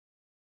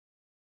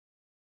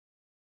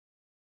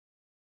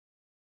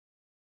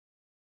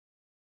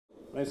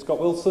My name's Scott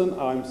Wilson.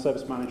 I'm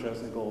Service Manager at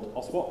something called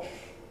OSWatch,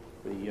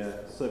 the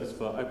service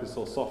for open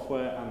source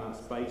software, and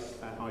that's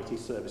based at IT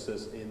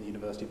Services in the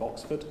University of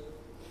Oxford.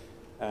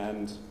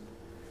 And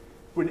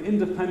we're an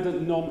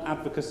independent,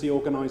 non-advocacy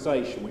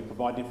organisation. We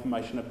provide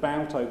information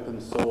about open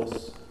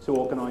source to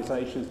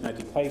organisations in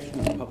education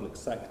and the public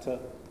sector.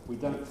 We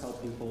don't tell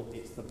people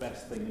it's the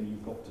best thing and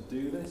you've got to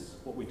do this.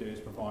 What we do is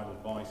provide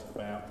advice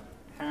about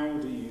how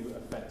do you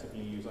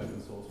effectively use open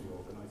source for your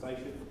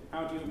organisation?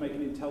 How do you make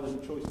an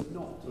intelligent choice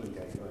not to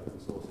engage with open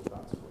source if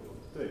that's what you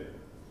want to do?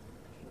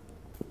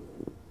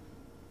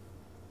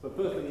 So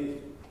the first thing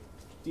is,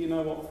 do you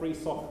know what free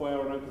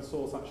software and open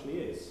source actually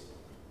is?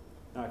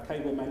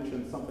 Cable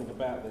mentioned something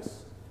about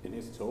this in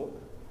his talk,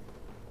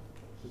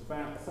 which is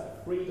about a set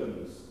of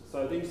freedoms.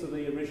 So these are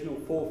the original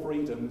 4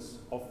 freedoms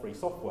of free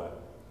software.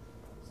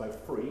 So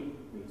free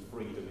means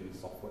freedom in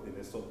software in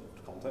this sort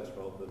of context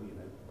rather than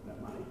no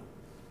money.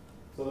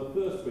 So the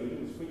first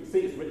freedom is free. You see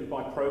it's written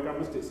by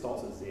programmers because it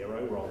starts at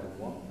 0 rather than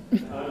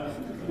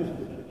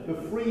 1.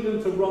 The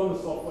freedom to run the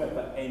software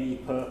for any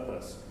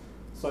purpose.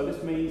 So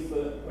this means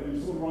that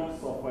when someone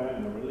writes software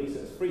and they release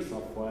it as free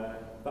software,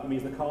 that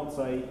means they can't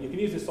say, you can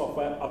use this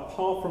software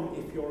apart from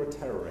if you're a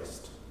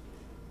terrorist.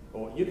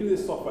 Or you can use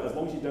this software as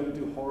long as you don't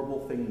do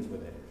horrible things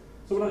with it.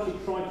 Someone actually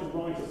tried to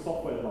write a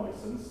software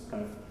license,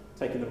 kind of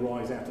taking the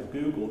rise out of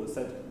Google, that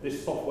said,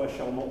 this software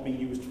shall not be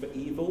used for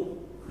evil.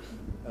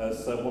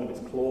 So one of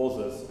its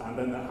clauses, and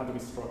then that had to be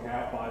struck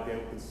out by the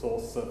open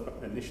source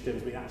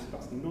initiatives. But actually,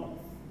 that's not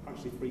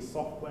actually free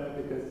software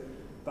because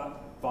that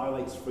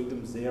violates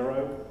freedom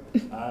 0.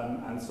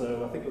 And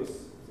so I think it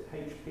was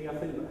HP, I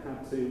think, that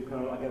had to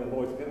kind of get a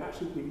lawyer to go,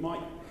 actually, we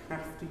might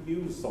have to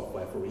use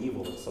software for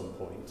evil at some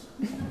point.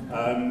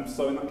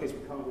 So in that case,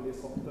 we can't really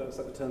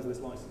set the terms of this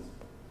license.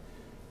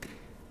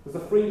 There's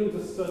a freedom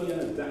to study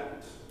and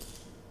adapt.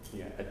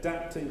 Yeah,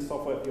 adapting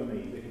software for your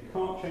needs. If you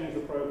can't change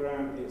the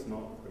program, it's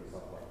not free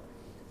software.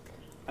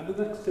 And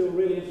the next two are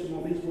really interesting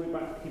one. These are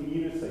about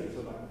community,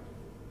 so that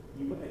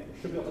you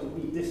should be able to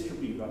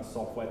redistribute that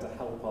software to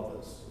help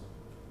others.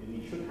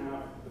 And you should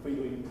have the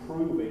freedom to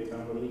improve it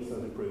and release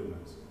those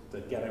improvements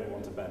to get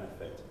everyone to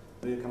benefit.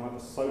 These are kind of like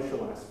the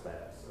social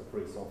aspects of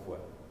free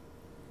software.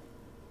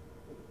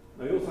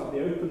 Now you also have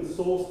the open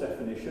source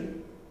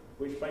definition,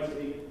 which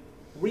basically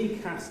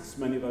recasts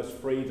many of those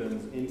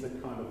freedoms into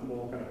kind of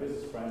more kind of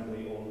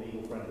business-friendly or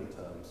legal-friendly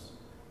terms.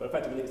 But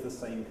effectively, it's the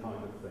same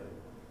kind of thing.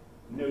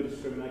 No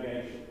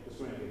discrimination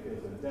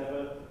fields of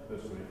endeavour, no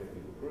discrimination of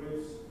people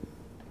groups,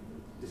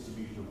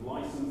 distribution of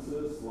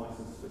licenses,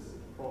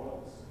 license-specific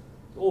products,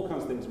 all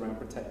kinds of things around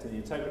protecting the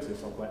integrity of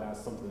software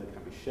as something that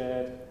can be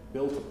shared,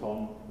 built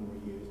upon, and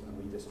reused and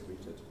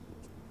redistributed.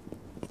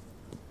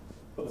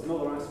 But there's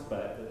another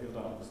aspect that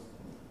people don't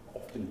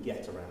often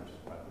get around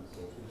open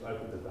source, which is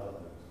open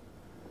development.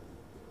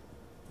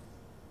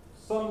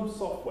 Some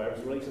software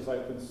is released as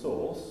open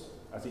source,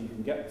 as in you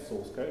can get the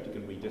source code, you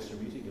can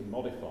redistribute it, you can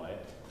modify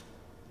it,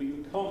 but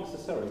you can't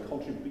necessarily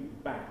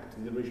contribute back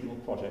to the original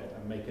project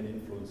and make an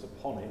influence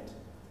upon it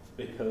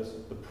because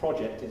the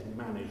project is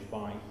managed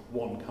by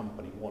one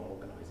company, one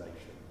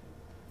organisation.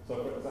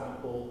 So for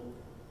example,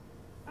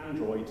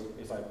 Android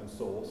is open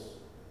source,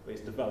 but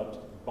it's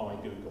developed by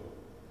Google.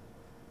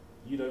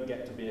 You don't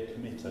get to be a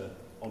committer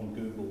on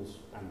Google's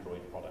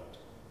Android product,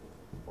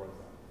 for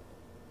example.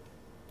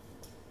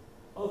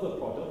 Other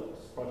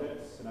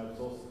projects in open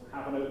source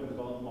have an open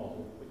development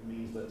model, which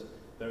means that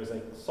there is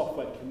a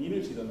software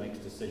community that makes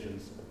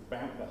decisions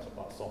about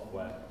that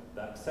software,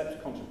 that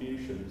accepts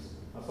contributions,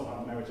 and sort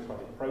of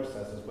meritocratic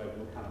processes where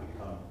people can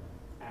become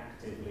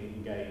actively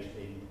engaged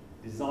in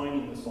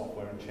designing the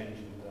software and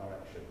changing the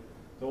direction.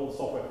 So all the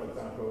software, for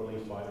example, are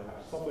released by the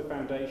Akershus Software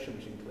Foundation,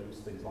 which includes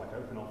things like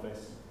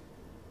OpenOffice.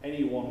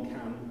 Anyone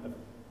can,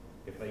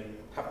 if they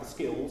have the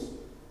skills,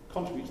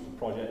 contribute to the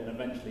project and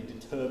eventually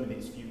determine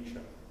its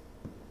future.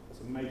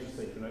 That's a major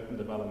secret in open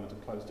development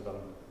and closed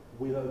development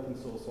with open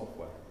source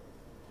software.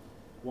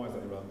 Why is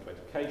that relevant to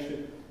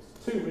education?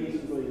 There's 2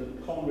 reasons, really,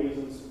 the common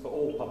reasons for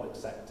all public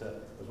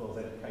sector as well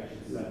as education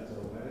sector.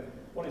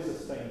 One is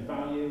sustained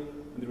value,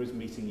 and there is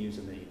meeting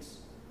user needs.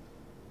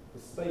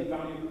 The sustained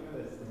value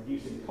is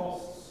reducing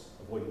costs,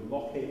 avoiding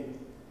lock-in,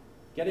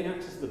 getting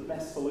access to the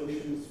best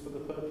solutions for the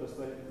purpose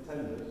they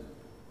intended.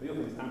 The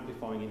other thing is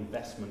amplifying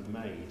investment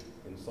made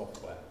in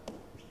software.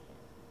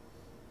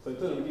 So in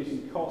terms of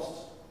reducing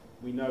costs,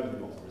 we know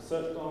there's lots of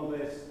research done on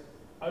this.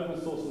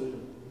 Open source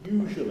solutions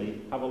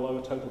usually have a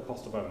lower total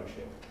cost of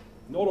ownership.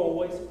 Not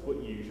always,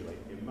 but usually,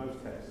 in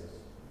most cases.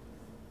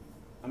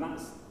 And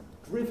that's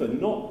driven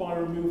not by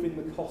removing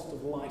the cost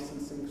of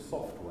licensing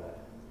software.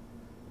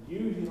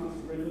 Usually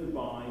that's driven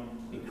by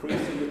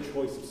increasing the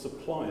choice of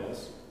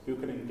suppliers who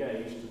can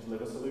engage to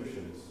deliver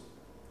solutions.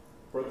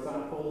 For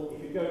example,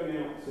 if you're going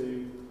out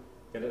to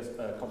get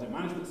a content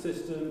management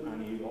system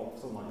and you opt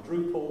something like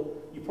Drupal,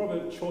 you probably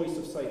have a choice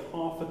of, say,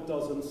 half a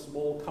dozen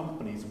small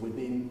companies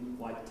within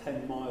like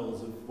 10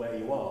 miles of where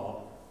you are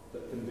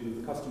that can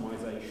do the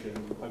customization,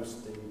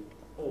 hosting,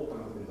 all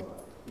kinds of things like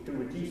that. You can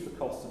reduce the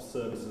cost of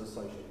services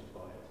associated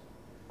by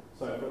it.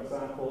 So, for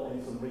example,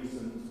 in some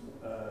recent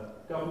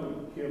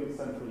government procurement,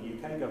 central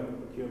UK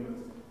government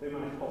procurement, they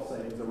manage cost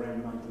savings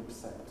around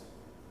 90%.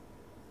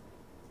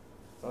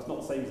 So that's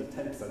not savings of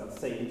 10%, that's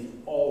savings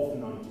of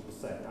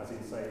 90%, as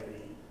in, say,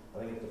 I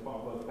think it's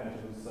Department of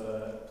Pensions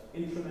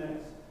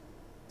intranet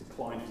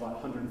declined from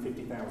like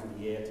 150,000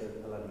 a year to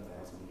 11,000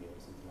 a year, or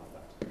something like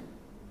that.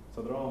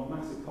 So there are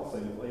massive cost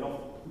savings. They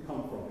often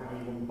come from how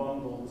you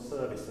unbundle the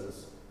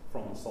services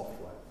from the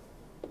software.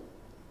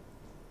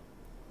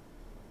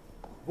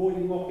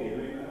 Avoiding lock-in.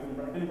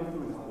 Anyone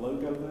recognize that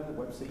logo there,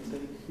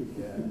 WebCT?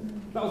 Yeah.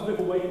 That was a bit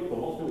of a wake-up call.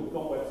 Lots of people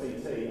got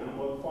WebCT and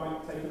were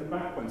quite taken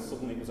aback when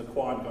suddenly it was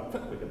acquired and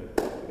got, we're going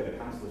to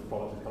cancel this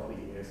product in a couple of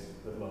years.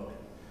 Good luck.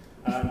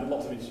 And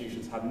lots of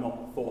institutions had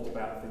not thought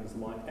about things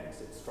like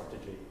exit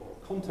strategy or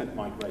content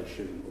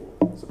migration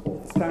or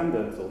support for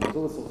standards or those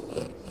other sorts of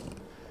things.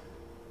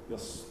 You're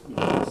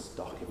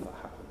stuck if that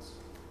happens.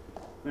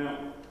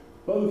 Now,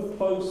 both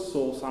closed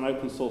source and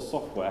open source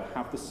software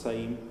have the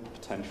same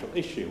potential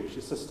issue, which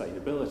is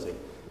sustainability.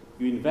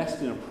 You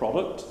invest in a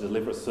product to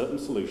deliver a certain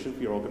solution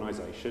for your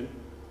organisation.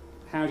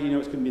 How do you know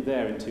it's going to be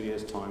there in 2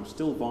 years' time?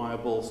 Still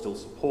viable, still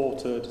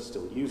supported,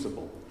 still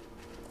usable?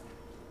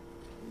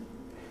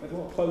 With a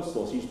lot of closed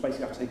source, you just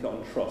basically have to take it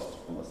on trust.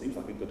 Well, that seems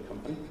like a good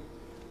company.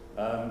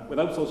 With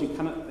open source, you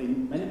cannot,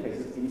 in many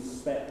cases,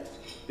 inspect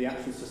the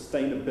actual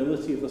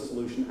sustainability of the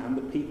solution and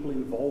the people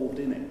involved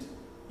in it.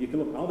 You can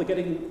look, are they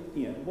getting,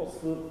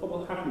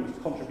 what's happening to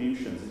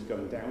contributions? Is it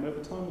going down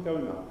over time or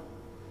going up?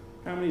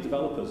 How many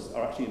developers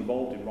are actually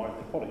involved in writing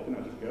the product? You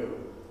can actually go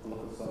and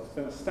look at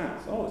the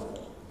stats. Oh, it's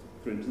got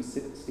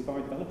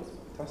 365 developers.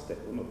 Fantastic.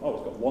 Oh,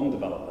 it's got one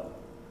developer.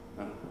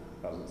 Oh,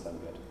 that doesn't sound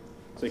good.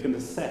 So you can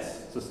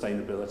assess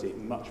sustainability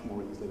much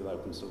more easily with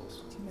open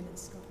source. 2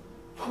 minutes,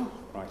 Scott.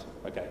 Right,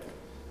 okay.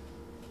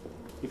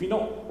 If you're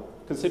not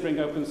considering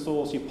open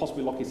source, you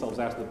possibly lock yourselves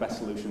out of the best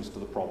solutions to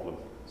the problem,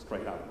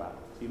 straight out of the bat.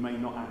 So you may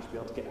not actually be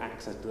able to get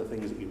access to the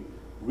things that you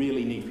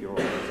really need for your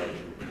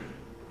organisation.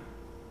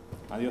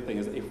 And the other thing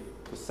is that if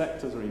the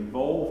sectors are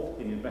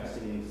involved in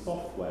investing in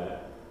software,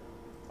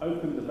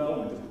 open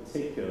development in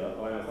particular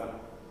allows that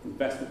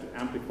investment to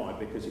amplify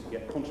because you can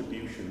get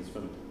contributions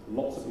from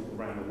lots of people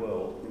around the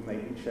world who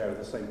maybe share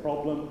the same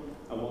problem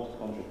and want to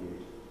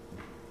contribute.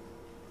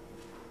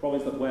 The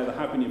problem is that where there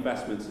have been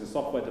investments in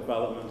software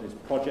development is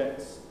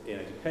projects in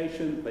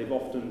education. They've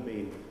often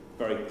been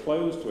very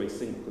close to a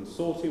single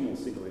consortium or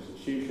single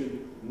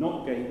institution,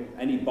 not getting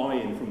any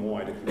buy-in from a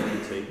wider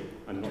community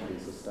and not being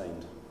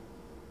sustained.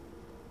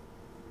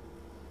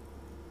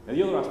 Now,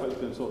 the other aspect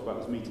we're going to talk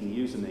about is meeting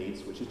user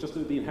needs, which is just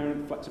the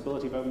inherent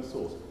flexibility of open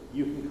source.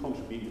 You can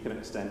contribute, you can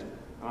extend,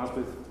 and as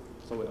with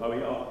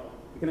OER,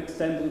 you can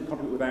extend and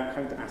contribute without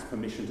having to ask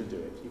permission to do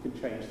it. You can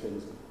change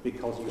things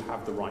because you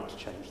have the right to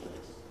change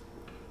things.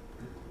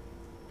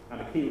 And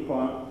a key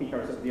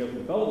characteristic of the open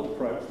development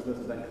approach is to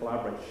then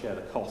collaborate to share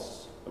the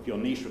costs of your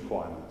niche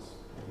requirements.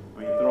 I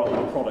mean, there are a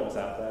lot of products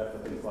out there for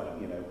things like,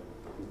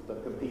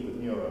 that compete with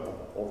Neuro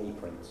or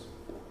ePrints.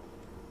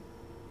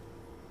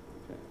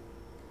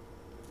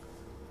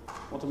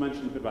 I want to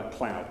mention a bit about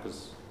cloud,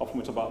 because often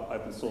we talk about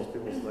open source,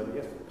 people say,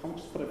 yes, but can't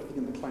we just put everything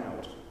in the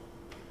cloud?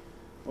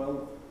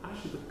 Well,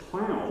 actually the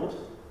cloud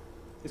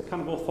is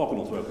kind of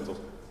orthogonal to open source.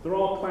 There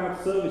are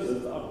cloud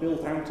services that are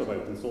built out of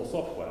open source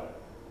software.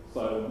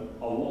 So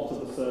a lot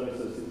of the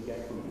services that you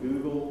get from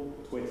Google,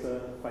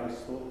 Twitter,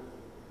 Facebook,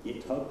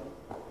 GitHub,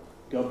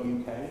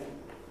 GovUK,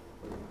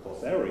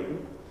 Coursera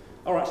even,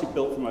 are actually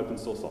built from open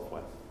source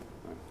software.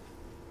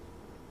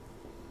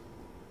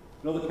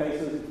 In other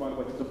cases, it's one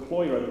way to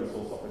deploy your open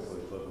source software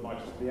solution, like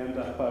Microsoft VM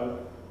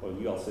Depot or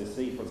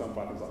ULCC, for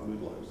example, things like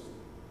Moodle host.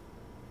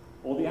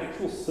 Or the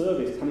actual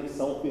service can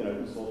itself be an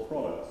open source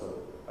product.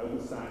 So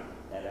OpenStack,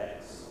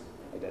 edX,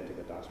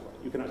 Identica Data.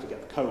 You can actually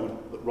get the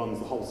code that runs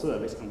the whole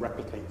service and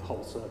replicate the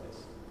whole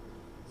service.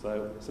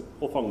 So it's an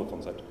orthogonal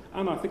concept.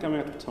 And I think I'm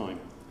out of time.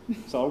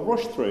 So I'll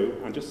rush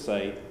through and just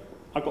say,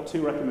 I've got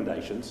 2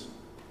 recommendations.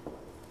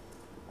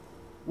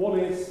 One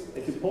is,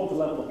 it's important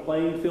to level the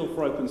playing field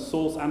for open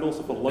source and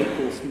also for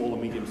local, small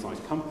and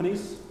medium-sized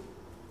companies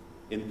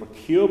in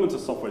procurement of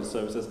software and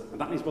services,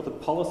 and that needs both a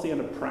policy and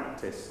a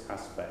practice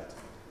aspect.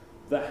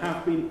 There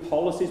have been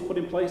policies put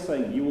in place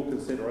saying you will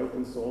consider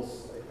open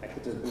source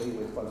equitably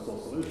with closed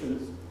source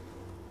solutions,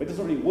 but it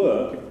doesn't really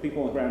work if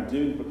people on the ground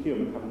doing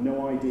procurement have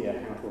no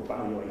idea how to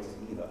evaluate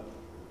it either.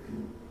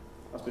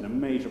 That's been a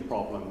major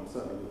problem,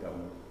 certainly with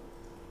government.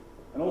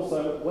 And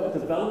also, where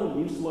development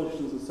new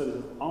solutions and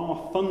services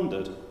are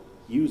funded,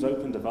 use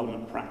open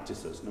development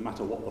practices, no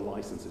matter what the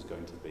license is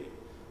going to be.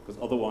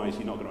 Because otherwise,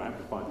 you're not going to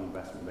amplify the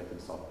investment making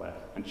software,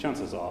 and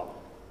chances are,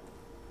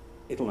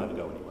 it'll never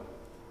go anywhere.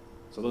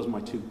 So those are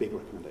my 2 big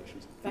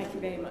recommendations. Thank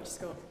you very much,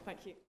 Scott.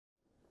 Thank you.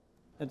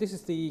 This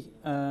is the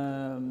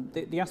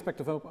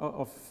aspect of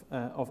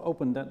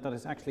open that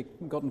has actually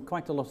gotten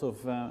quite a lot of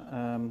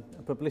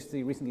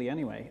publicity recently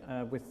anyway,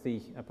 with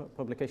the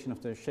publication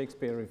of the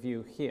Shakespeare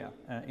Review here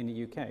in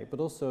the UK,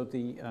 but also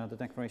the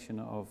declaration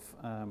of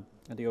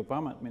the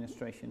Obama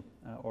administration,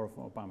 or of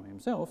Obama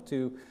himself,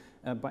 to,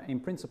 in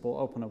principle,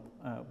 open up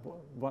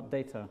what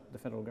data the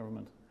federal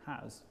government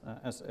has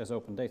as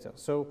open data.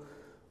 So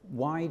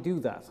why do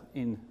that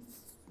in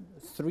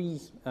three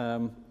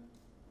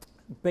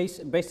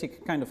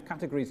basic kind of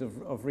categories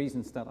of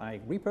reasons that I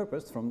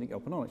repurposed from the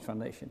Open Knowledge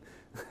Foundation?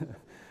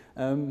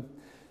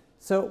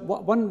 So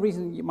one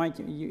reason you might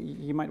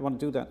want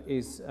to do that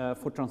is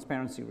for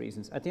transparency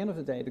reasons. At the end of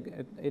the day,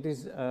 it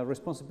is a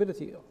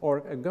responsibility, or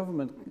a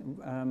government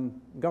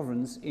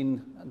governs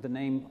in the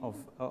name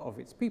of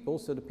its people,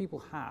 so the people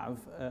have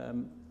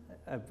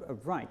a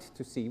right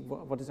to see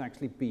what is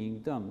actually being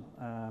done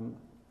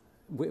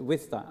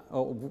with that,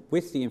 or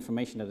with the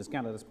information that is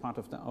gathered as part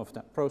of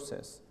that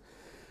process.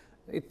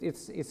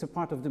 It's a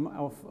part of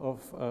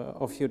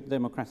your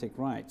democratic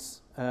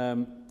rights.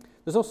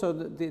 There's also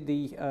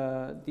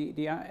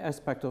the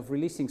aspect of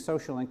releasing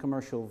social and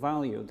commercial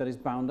value that is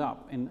bound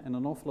up in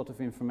an awful lot of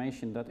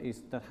information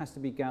that has to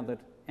be gathered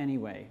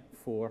anyway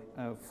for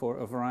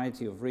a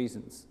variety of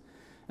reasons.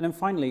 And then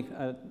finally,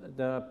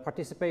 the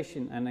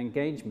participation and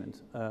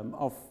engagement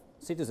of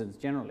citizens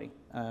generally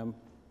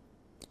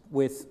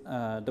with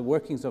the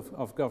workings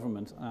of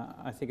government,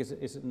 I think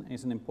is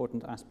an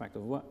important aspect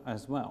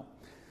as well.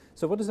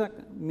 So what does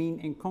that mean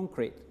in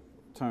concrete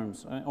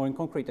terms, or in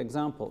concrete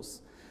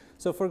examples?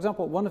 So, for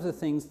example, one of the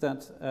things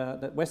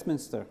that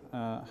Westminster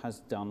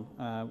has done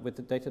with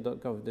the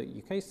data.gov,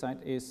 the UK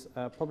site, is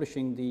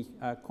publishing the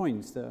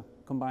COINS, the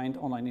Combined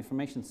Online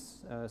Information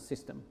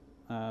System.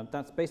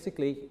 That's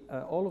basically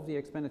all of the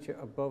expenditure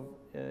above,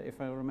 if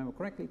I remember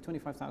correctly,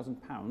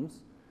 £25,000.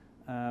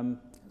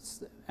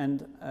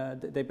 And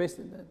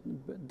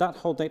that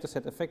whole data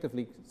set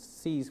effectively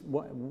sees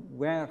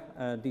where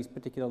these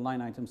particular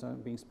line items are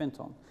being spent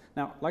on.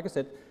 Now, like I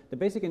said, the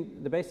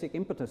basic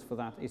impetus for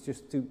that is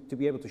just to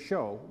be able to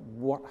show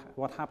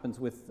what happens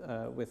with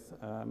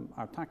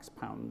our tax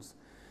pounds.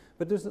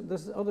 But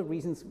there's other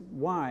reasons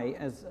why,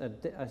 as a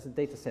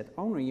data set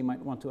owner, you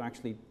might want to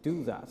actually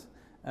do that.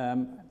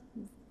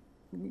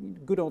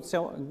 Good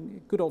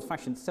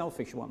old-fashioned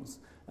selfish ones.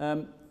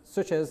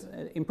 Such as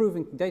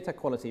improving data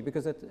quality,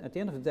 because at the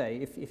end of the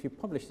day, if you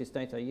publish this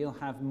data, you'll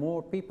have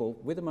more people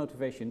with a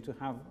motivation to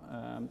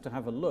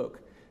have a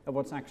look at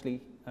what's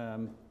actually,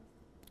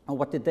 or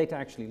what the data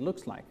actually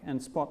looks like,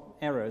 and spot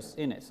errors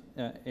in it,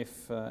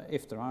 if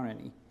there are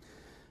any.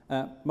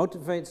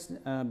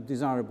 Motivates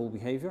desirable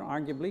behavior,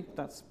 arguably.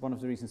 That's one of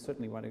the reasons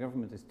certainly why the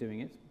government is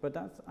doing it, but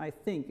that, I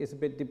think, is a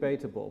bit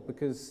debatable,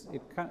 because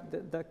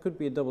that could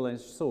be a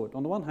double-edged sword.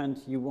 On the one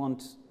hand, you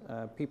want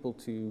people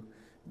to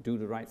do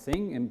the right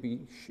thing and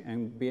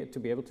to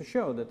be able to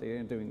show that they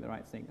are doing the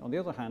right thing. On the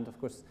other hand, of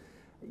course,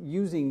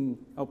 using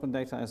open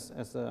data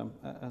as a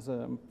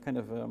kind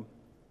of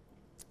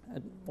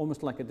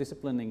almost like a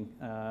disciplining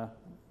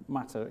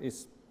matter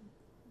is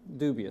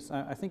dubious.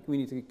 I think we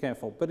need to be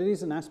careful, but it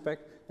is an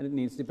aspect and it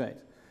needs debate.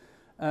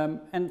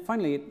 And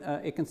finally,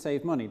 it can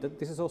save money.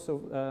 This is also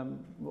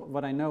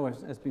what I know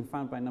has been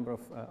found by a number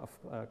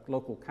of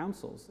local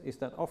councils, is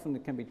that often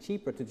it can be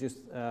cheaper to just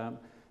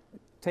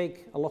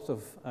take a lot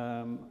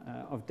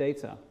of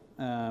data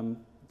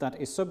that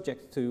is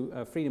subject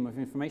to freedom of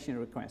information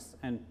requests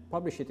and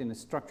publish it in a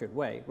structured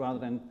way, rather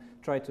than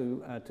try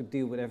to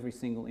deal with every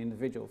single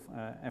individual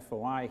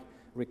FOI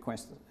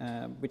request,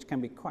 which can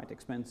be quite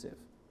expensive.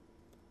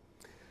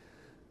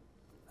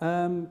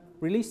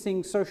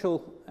 Releasing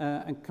social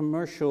and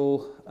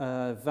commercial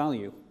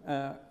value.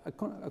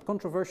 A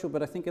controversial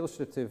but I think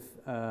illustrative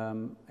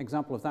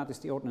example of that is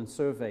the Ordnance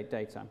Survey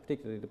data,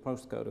 particularly the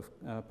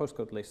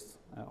postcode lists,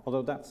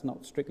 although that's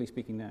not strictly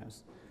speaking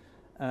theirs.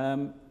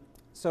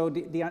 So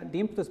the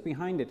impetus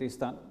behind it is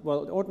that,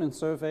 well, the Ordnance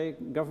Survey,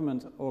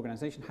 government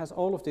organization, has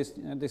all of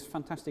this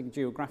fantastic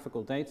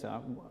geographical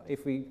data.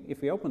 If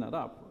we open that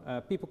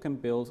up, people can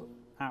build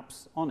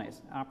apps on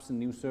it, apps and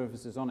new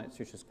services on it,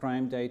 such as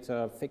crime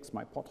data, fix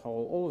my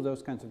pothole, all of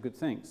those kinds of good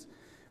things,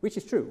 which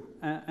is true,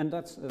 and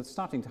that's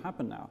starting to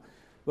happen now.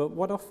 But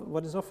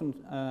what is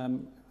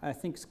often, I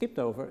think, skipped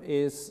over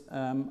is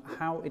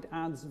how it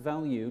adds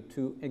value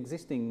to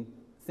existing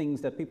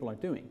things that people are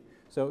doing.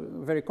 So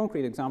a very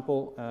concrete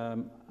example,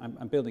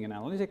 I'm building an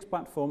analytics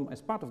platform.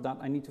 As part of that,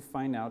 I need to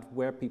find out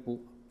where people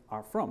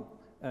are from.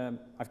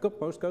 I've got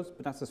postcodes,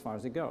 but that's as far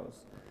as it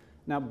goes.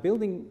 Now,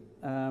 building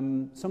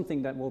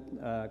something that will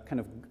kind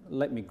of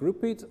let me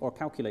group it or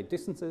calculate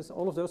distances,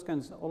 all of those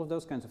kinds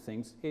of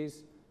things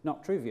is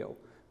not trivial.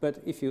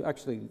 But if you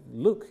actually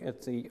look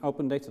at the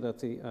open data that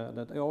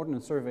the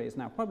Ordnance Survey is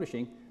now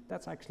publishing,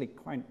 that's actually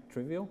quite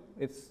trivial.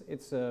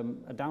 It's a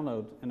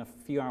download and a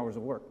few hours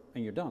of work,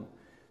 and you're done.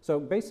 So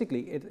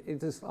basically,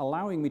 it is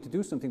allowing me to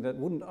do something that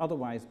wouldn't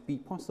otherwise be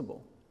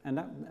possible,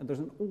 and there's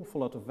an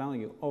awful lot of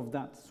value of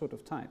that sort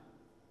of type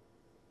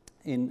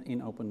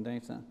in open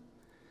data.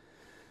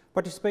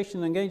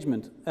 Participation and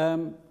engagement,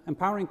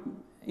 empowering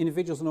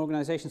individuals and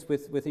organizations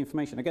with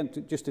information. Again,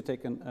 just to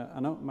take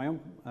my own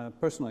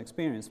personal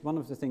experience, one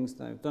of the things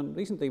that I've done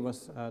recently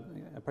was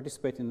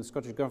participate in the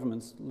Scottish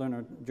Government's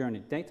Learner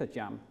Journey Data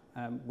Jam,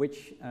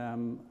 which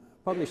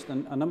published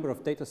a number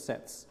of data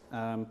sets,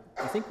 I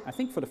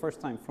think for the first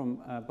time from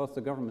both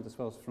the government as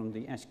well as from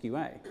the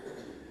SQA.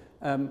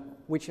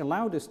 which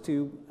allowed us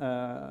to,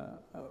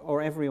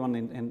 or everyone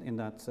in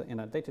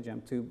that data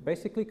jam, to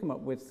basically come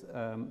up with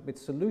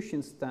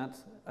solutions that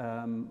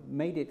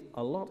made it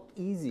a lot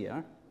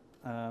easier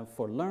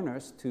for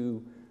learners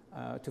to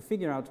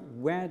figure out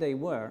where they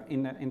were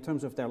in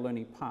terms of their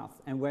learning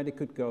path and where they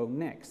could go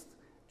next.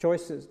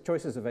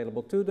 Choices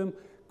available to them,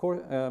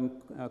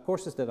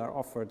 courses that are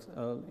offered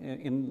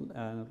in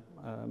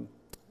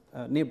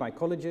nearby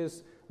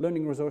colleges,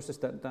 learning resources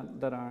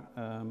that are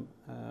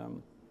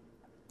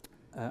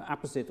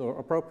apposite or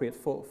appropriate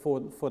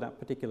for that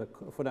particular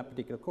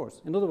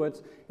course. In other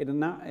words, it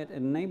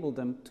enabled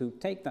them to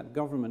take that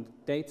government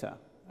data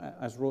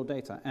as raw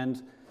data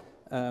and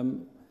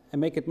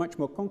make it much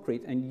more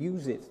concrete and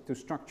use it to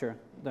structure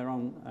their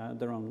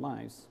own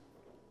lives.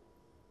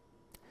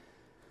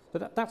 So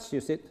that's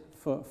just it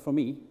for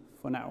me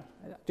for now,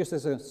 just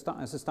as a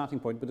starting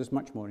point. But there's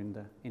much more in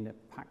the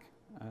pack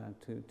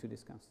to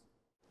discuss.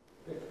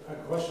 A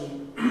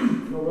question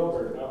for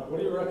Wilbert. What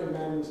do you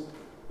recommend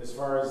as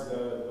far as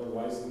the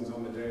license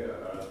on the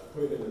data?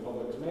 Putting it in the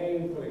public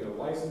domain, putting a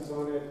license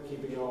on it,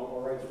 keeping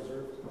all rights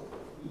reserved?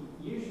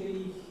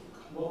 Usually,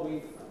 what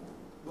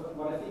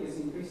I think is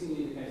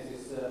increasingly the case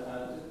is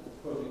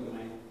public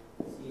domain.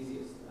 It's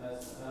easiest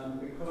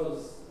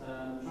because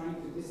trying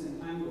to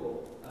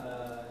disentangle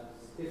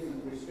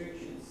different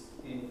restrictions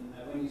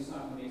when you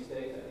start to mix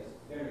data is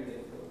very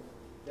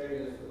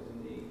difficult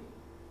indeed.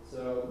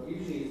 So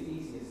usually it's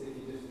easiest if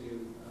you just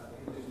do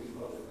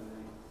public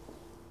domain.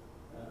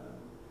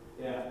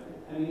 Yeah,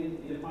 I mean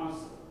in the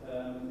past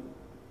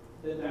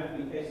there have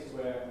been cases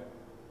where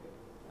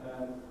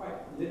quite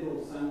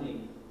liberal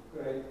sounding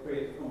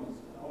Creative Commons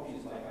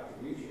options like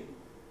attribution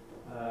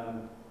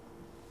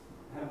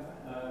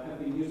have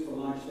been used for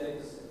large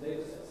data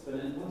sets, but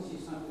then once you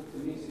start to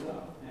mix it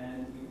up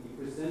and you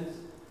present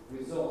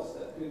results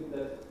that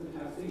could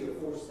have 3 or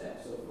 4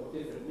 steps of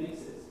different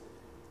mixes,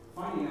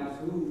 finding out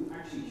who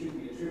actually should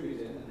be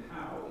attributed and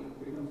how, it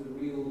becomes a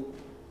real,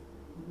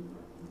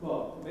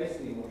 well,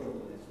 basically more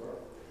trouble than it's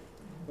worth.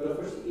 But of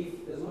course,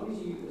 as long as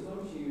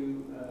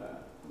you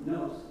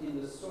note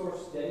in the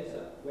source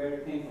data where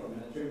it came from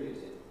and attribute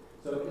it,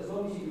 so as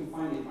long as you can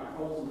find it back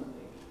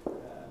ultimately,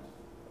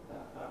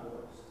 that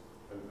works.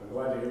 I'm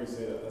glad to hear you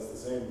say that. That's the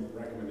same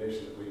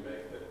recommendation that we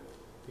make, that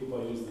people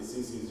use the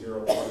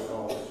CC0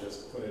 protocol to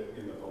just put it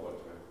in the public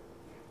domain.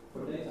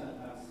 For data,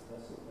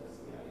 that's the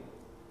idea.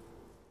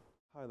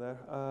 Hi there.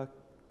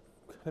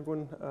 Can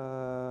everyone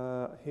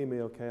hear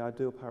me okay? I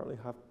do apparently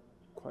have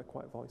quite a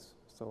quiet voice,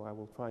 so I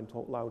will try and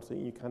talk loud so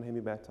you can hear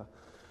me better.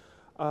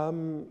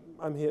 I'm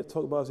here to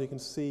talk about, as you can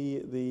see,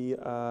 the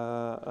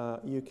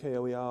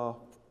UKOER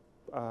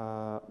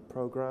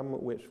program,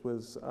 which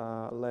was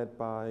led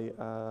by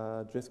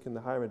Jisc and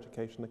the Higher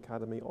Education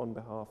Academy on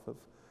behalf of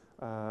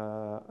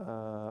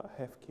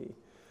HEFKI.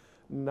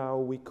 Now,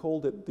 we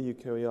called it the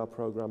UKOER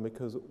program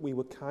because we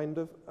were kind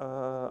of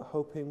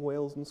hoping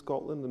Wales and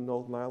Scotland and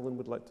Northern Ireland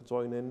would like to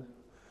join in,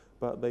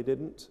 but they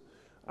didn't.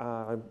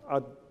 I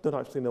don't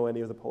actually know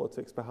any of the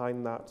politics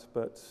behind that,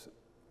 but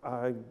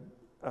I'm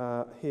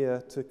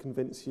here to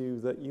convince you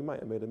that you might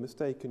have made a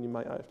mistake and you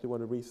might actually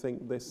want to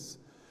rethink this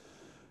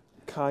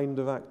kind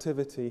of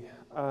activity.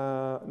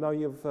 Now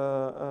you've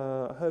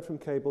heard from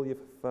Cable,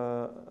 you've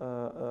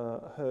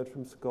heard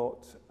from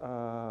Scott,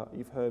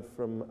 you've heard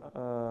from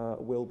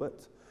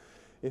Wilbert.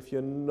 If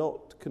you're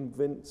not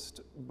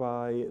convinced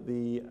by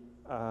the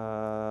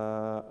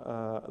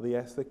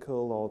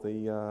ethical or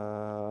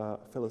the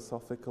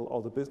philosophical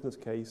or the business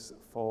case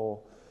for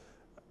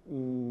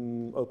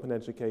open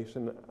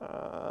education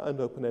and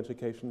open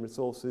education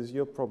resources,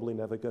 you're probably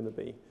never going to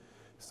be.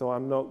 So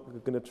I'm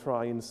not going to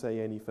try and say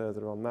any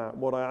further on that.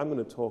 What I am going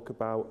to talk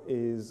about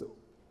is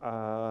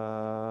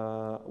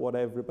what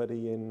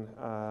everybody in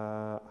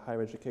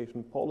higher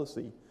education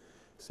policy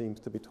seems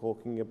to be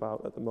talking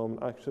about at the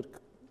moment. I should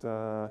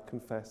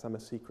confess I'm a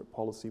secret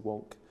policy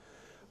wonk.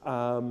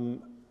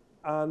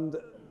 And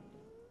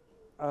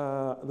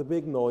the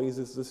big noise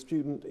is the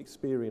student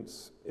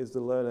experience, is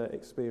the learner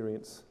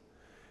experience.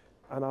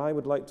 And I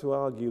would like to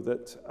argue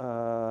that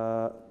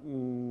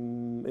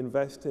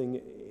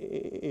investing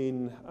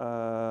in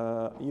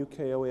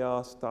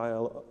UKOER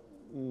style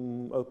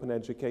open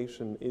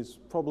education is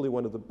probably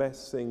one of the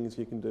best things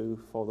you can do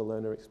for the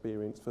learner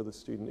experience, for the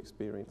student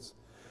experience.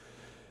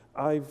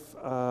 I've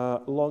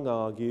long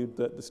argued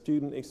that the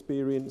student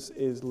experience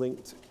is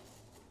linked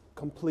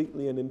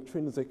completely and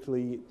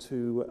intrinsically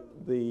to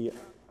the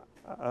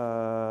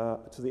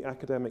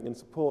academic and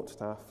support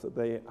staff that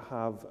they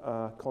have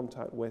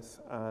contact with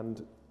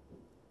and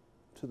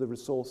to the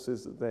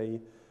resources that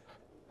they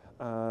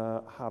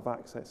have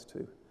access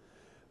to.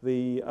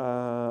 The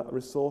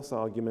resource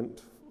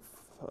argument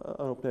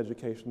on open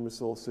education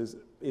resources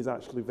is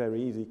actually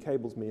very easy.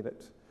 Cable's made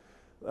it.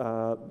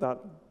 That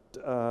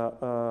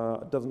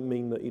doesn't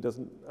mean that he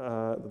doesn't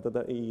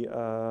that he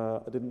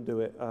didn't do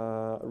it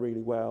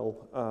really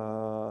well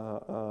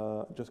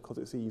just because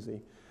it's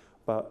easy.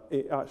 But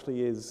it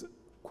actually is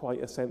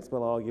quite a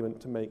sensible argument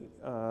to make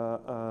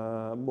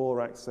more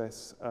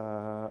access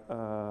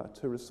to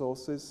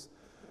resources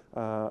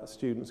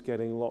students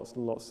getting lots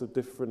and lots of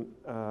different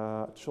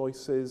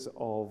choices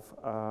of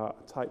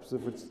types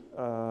of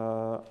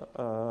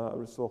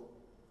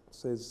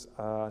resources,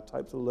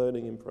 types of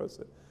learning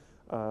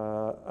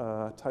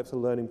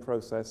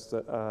process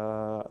that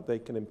they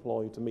can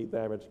employ to meet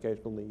their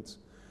educational needs.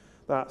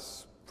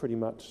 That's pretty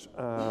much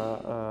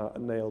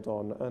nailed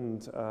on,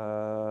 and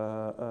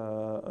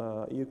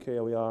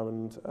UKOER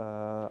and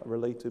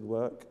related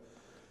work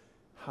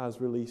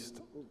has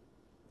released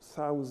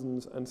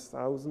thousands and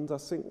thousands. I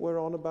think we're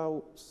on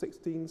about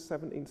 16,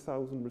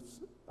 17,000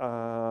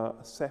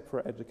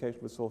 separate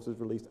education resources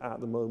released at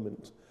the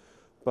moment.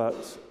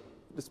 But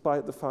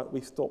despite the fact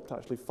we stopped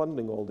actually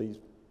funding all these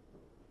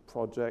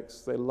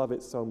projects, they love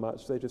it so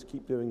much, they just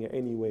keep doing it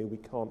anyway. We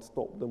can't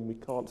stop them. We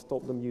can't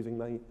stop them using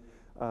the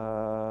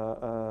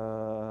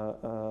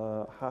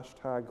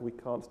hashtag. We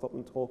can't stop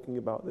them talking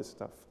about this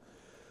stuff.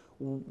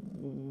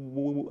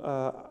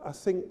 I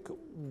think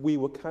we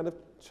were kind of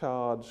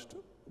charged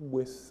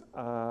with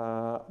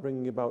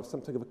bringing about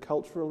something of a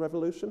cultural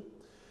revolution.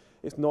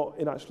 It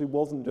actually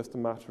wasn't just a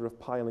matter of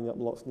piling up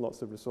lots and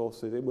lots of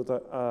resources. It was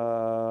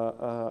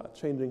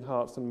changing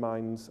hearts and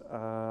minds,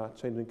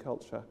 changing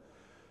culture.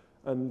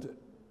 And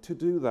to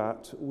do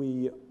that,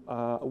 we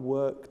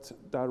worked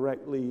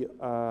directly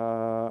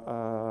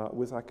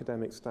with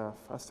academic staff.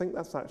 I think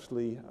that's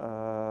actually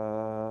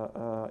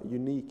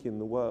unique in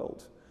the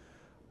world.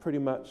 Pretty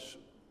much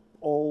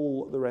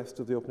all the rest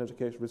of the open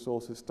education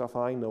resources stuff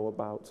I know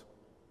about,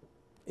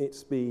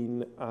 it's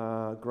been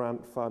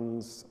grant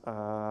funds,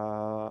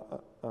 large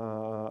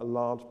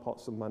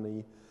pots of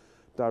money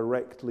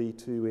directly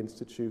to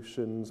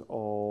institutions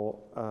or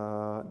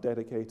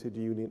dedicated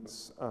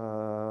units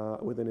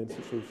within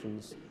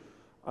institutions.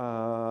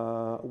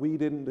 We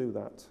didn't do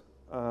that.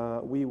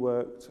 We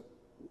worked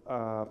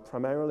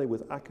primarily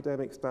with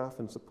academic staff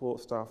and support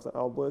staff that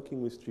are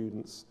working with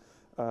students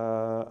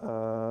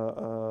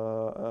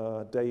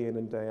day in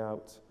and day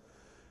out.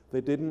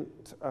 They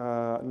didn't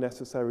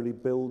necessarily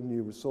build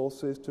new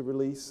resources to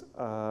release.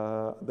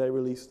 They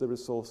released the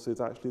resources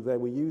actually they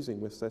were using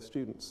with their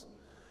students.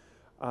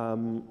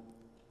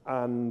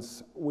 And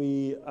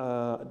we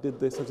did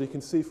this, as you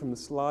can see from the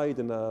slide,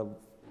 in a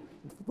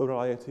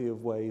variety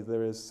of ways.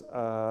 There is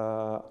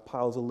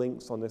piles of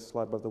links on this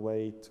slide, by the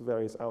way, to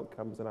various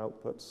outcomes and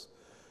outputs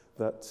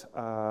that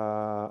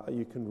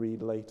you can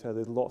read later.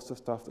 There's lots of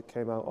stuff that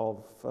came out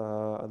of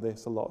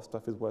this. A lot of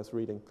stuff is worth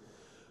reading.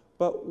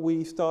 But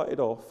we started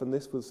off, and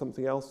this was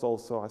something else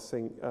also, I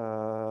think,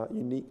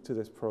 unique to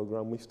this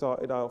program. We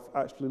started off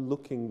actually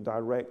looking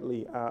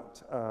directly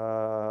at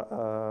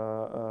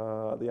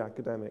the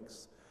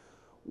academics.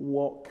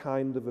 What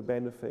kind of a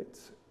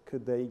benefit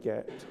could they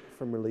get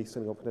from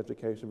releasing open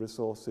education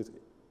resources?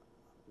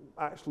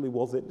 Actually,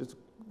 was it just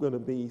going to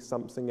be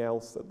something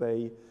else that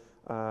they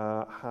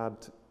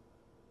had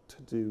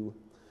to do?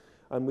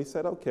 And we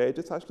said, okay,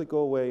 just actually go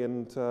away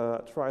and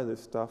try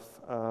this stuff,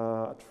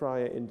 try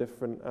it in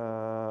different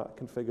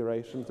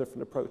configurations,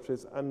 different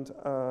approaches, and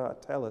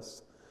tell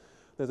us.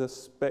 There's a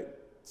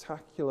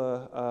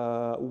spectacular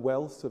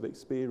wealth of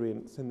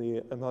experience in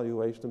the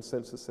evaluation and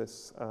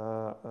synthesis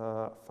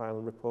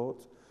final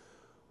report.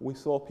 We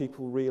saw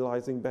people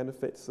realizing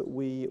benefits that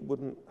we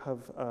wouldn't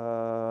have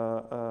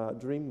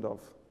dreamed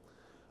of.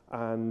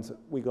 And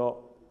we got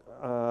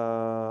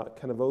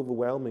kind of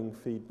overwhelming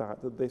feedback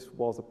that this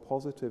was a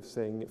positive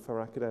thing for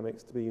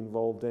academics to be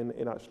involved in.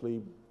 It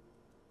actually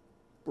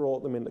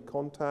brought them into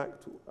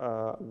contact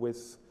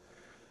with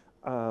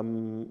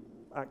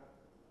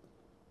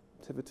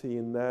activity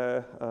in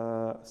their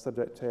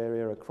subject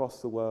area across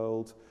the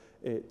world.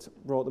 It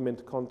brought them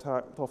into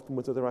contact often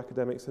with other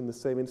academics in the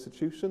same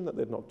institution that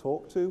they'd not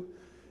talked to.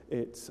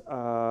 It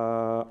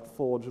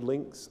forged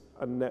links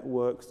and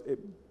networks. It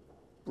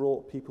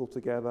brought people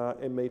together.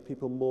 It made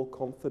people more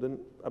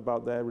confident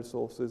about their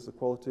resources, the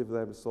quality of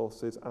their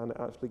resources, and it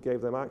actually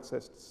gave them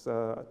access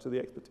to the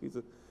expertise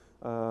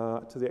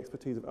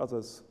of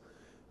others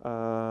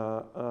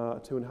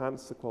to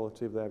enhance the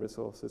quality of their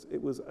resources.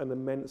 It was an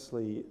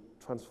immensely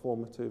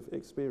transformative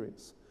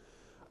experience.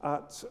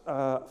 At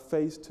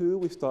phase 2,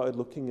 we started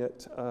looking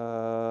at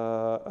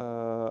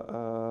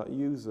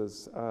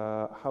users.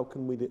 How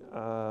can we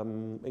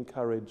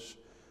encourage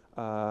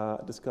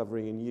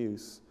discovery and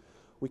use?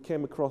 We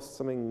came across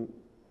something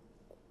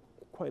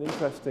quite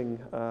interesting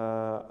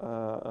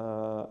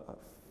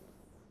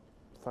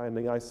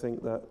finding, I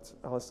think, that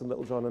Alison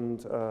Littlejohn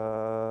and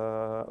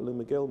Lou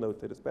McGill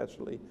noted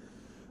especially,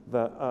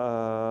 that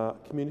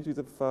communities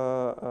of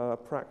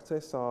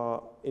practice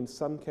are, in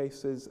some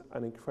cases,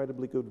 an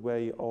incredibly good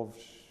way of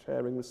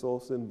sharing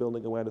resources and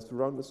building awareness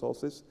around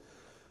resources,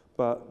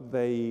 but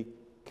they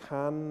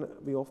can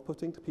be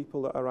off-putting to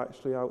people that are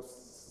actually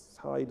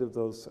outside of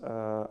those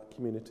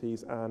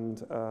communities,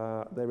 and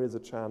there is a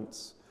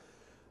chance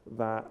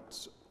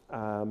that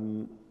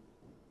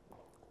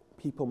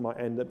people might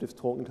end up just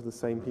talking to the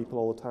same people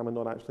all the time and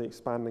not actually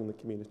expanding the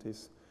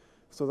communities.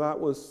 So that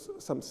was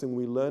something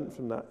we learned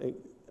from that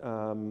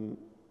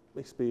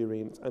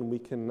experience, and we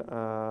can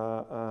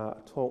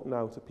talk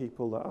now to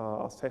people that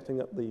are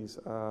setting up these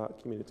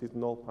communities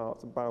in all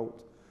parts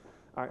about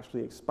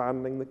actually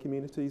expanding the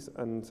communities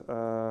and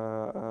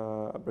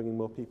bringing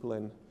more people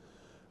in.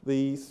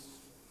 The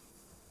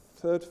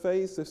third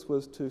phase, this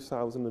was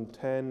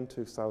 2010,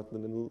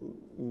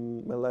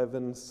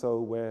 2011,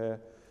 so we're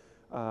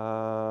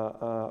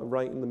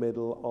right in the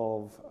middle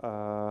of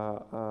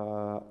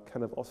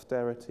kind of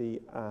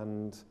austerity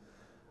and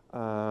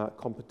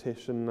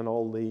competition and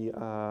all the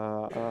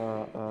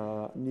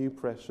new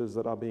pressures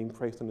that are being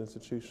placed on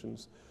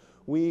institutions.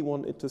 We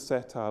wanted to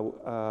set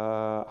out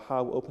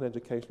how open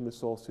education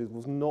resources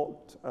was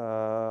not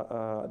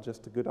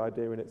just a good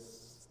idea in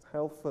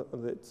itself,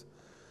 that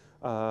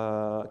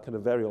kind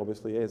of very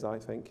obviously is, I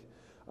think.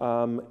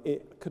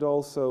 It could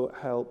also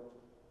help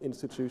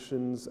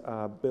institutions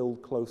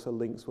build closer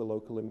links with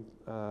local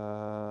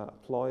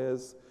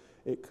employers.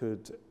 It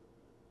could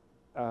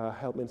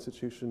help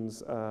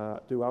institutions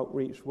do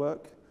outreach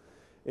work.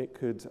 It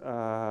could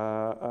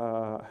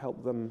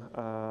help them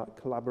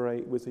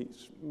collaborate with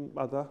each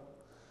other.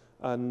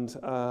 And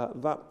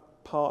that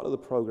part of the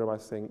program, I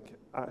think,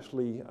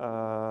 actually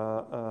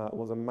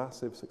was a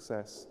massive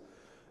success.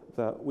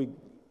 That we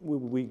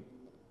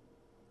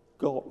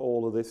got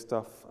all of this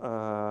stuff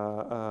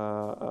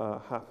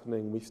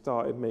happening. We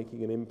started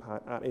making an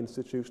impact at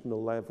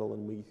institutional level,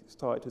 and we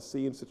started to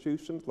see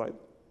institutions like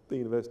the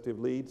University of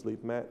Leeds,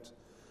 Leeds Met,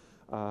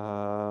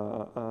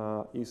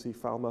 UC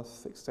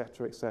Falmouth,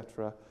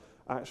 etc.,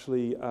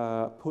 actually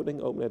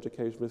putting open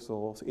education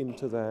resource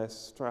into their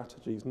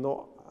strategies,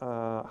 not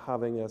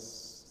having a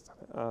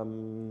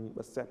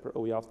separate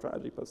OER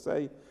strategy per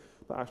se,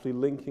 but actually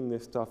linking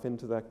this stuff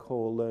into their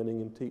core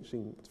learning and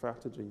teaching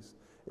strategies.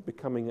 It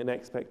becoming an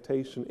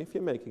expectation. If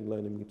you're making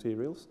learning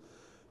materials,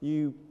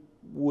 you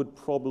would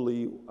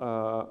probably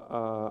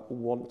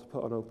want to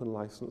put an open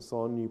license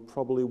on. You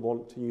probably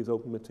want to use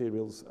open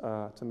materials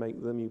to make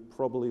them. You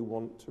probably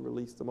want to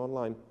release them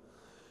online.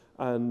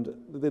 And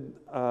the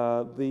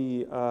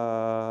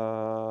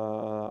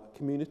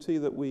community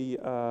that we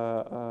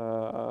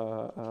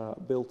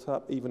built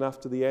up, even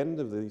after the end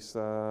of these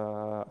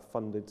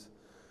funded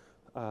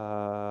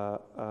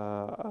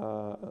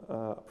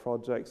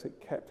projects, it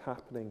kept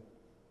happening,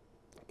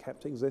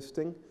 kept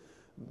existing.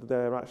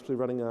 They're actually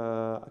running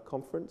a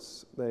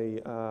conference. They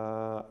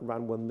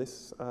ran one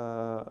this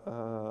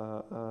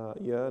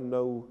year,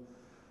 no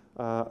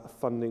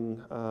funding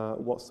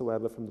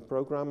whatsoever from the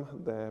program.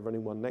 They're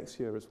running one next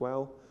year as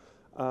well.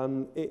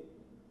 It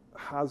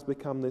has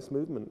become this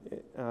movement.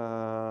 It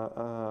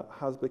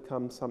has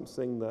become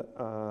something that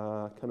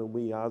kind of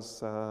we as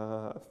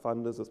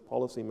funders, as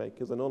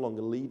policymakers, are no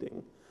longer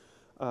leading.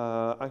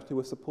 Actually,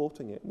 we're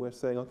supporting it. We're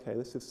saying, okay,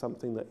 this is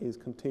something that is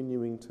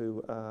continuing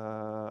to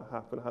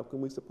happen. How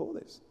can we support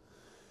this?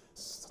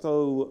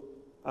 So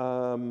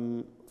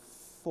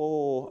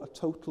for a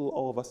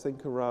total of, I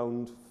think,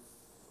 around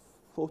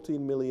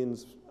 14 million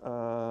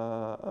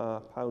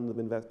pounds of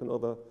investment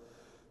over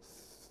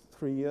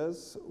 3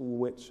 years,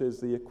 which is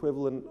the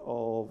equivalent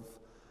of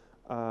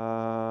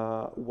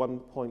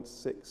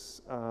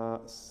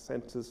 1.6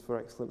 centres for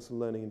excellence in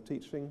learning and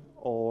teaching,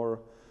 or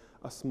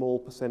a small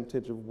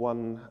percentage of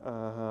one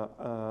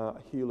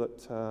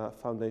Hewlett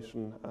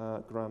Foundation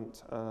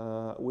grant.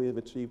 We have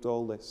achieved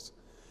all this.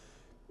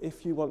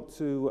 If you want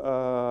to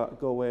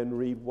go and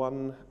read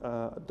one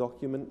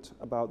document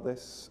about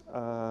this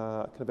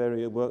kind of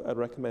area of work, I'd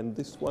recommend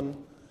this one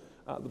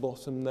at the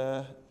bottom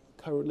there,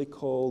 currently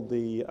called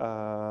the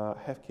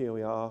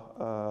UKOER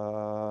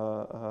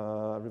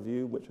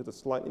review, which is a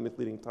slightly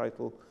misleading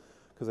title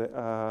because it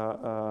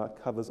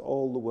covers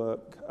all the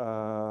work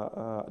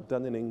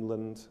done in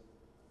England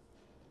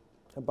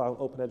about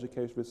open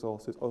education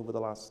resources over the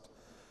last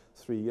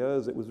 3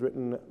 years. It was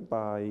written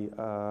by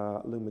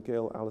Lou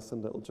McGill,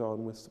 Alison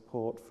Littlejohn, with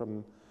support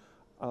from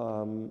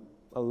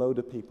a load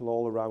of people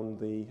all around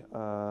the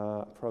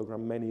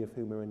programme, many of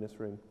whom are in this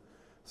room.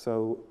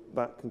 So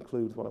that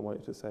concludes what I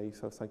wanted to say,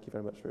 so thank you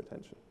very much for your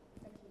attention.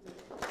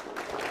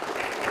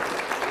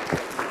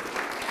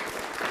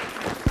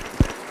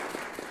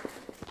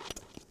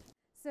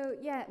 So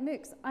yeah,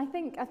 MOOCs, I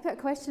think I've put a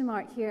question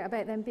mark here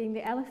about them being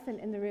the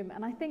elephant in the room,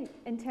 and I think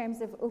in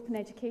terms of open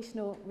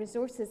educational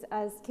resources,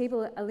 as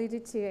Cable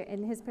alluded to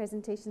in his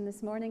presentation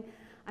this morning,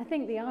 I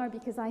think they are,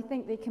 because I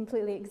think they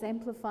completely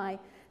exemplify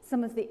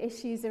some of the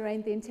issues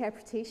around the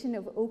interpretation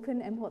of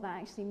open and what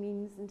that actually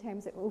means in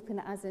terms of open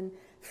as in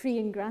free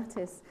and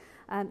gratis.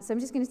 So I'm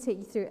just going to take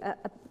you through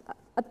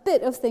a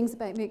bit of things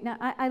about MOOC. Now,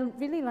 I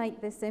really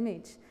like this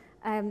image.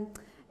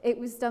 It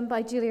was done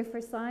by Julia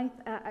Forsyth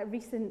at a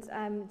recent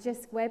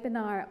Jisc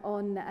webinar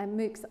on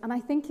MOOCs, and I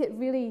think it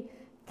really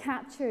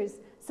captures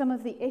some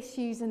of the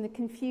issues and the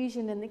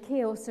confusion and the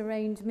chaos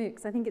around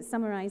MOOCs. I think it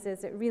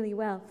summarises it really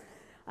well.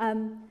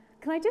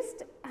 Can I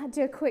just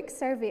do a quick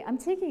survey? I'm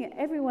taking it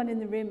everyone in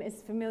the room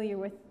is familiar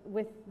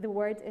with the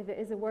word, if it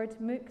is a word,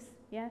 MOOCs,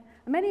 yeah?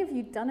 How many of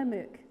you done a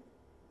MOOC?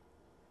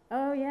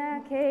 Oh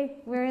yeah, okay,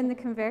 we're in the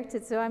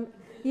converted, so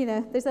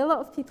there's a lot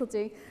of people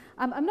doing.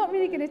 I'm not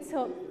really going to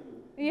talk.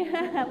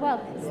 Yeah,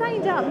 well,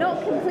 signed up,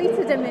 not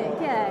completed a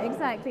MOOC. Yeah,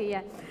 exactly,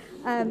 yeah.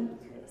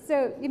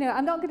 So, you know,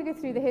 I'm not going to go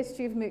through the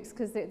history of MOOCs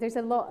because there's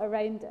a lot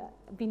around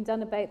being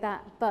done about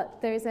that,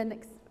 but there's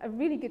a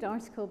really good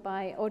article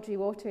by Audrey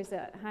Waters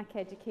at Hack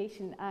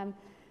Education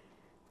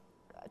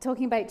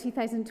talking about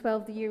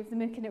 2012, the year of the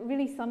MOOC, and it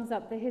really sums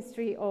up the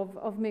history of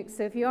MOOCs.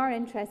 So if you are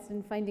interested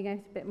in finding out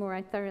a bit more,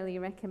 I thoroughly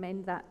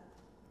recommend that.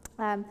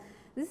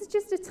 This is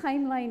just a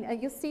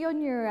timeline. You'll see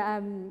on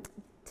your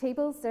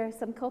tables there are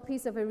some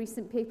copies of a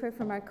recent paper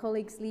from our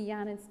colleagues Lee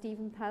Yan and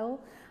Stephen Powell,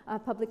 a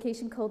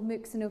publication called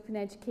MOOCs in Open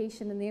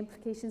Education and the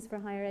Implications for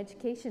Higher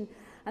Education.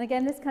 And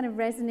again, this kind of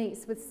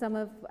resonates with some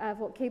of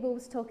what Cable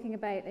was talking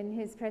about in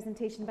his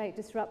presentation about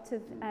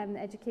disruptive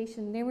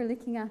education. They were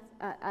looking at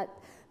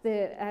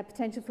the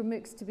potential for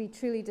MOOCs to be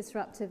truly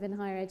disruptive in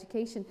higher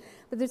education.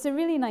 But there's a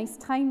really nice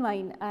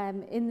timeline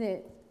in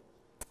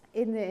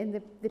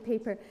the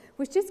paper,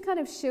 which just kind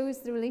of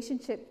shows the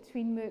relationship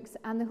between MOOCs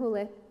and the whole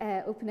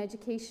open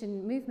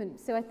education movement.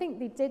 So I think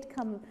they did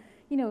come,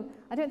 you know,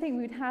 I don't think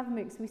we would have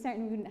MOOCs, we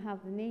certainly wouldn't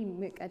have the name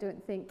MOOC, I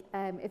don't think,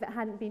 if it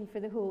hadn't been for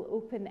the whole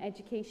open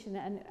education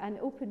and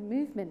open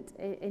movement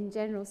in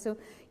general. So,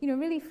 you know,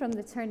 really from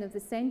the turn of the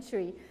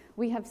century,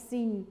 we have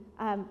seen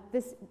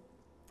this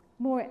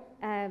more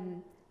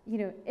you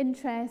know,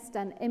 interest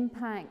and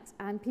impact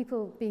and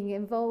people being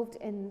involved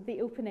in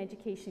the open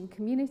education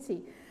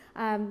community.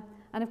 And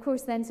of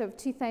course then sort of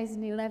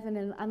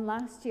 2011 and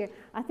last year,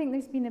 I think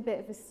there's been a bit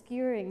of a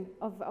skewering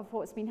of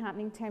what's been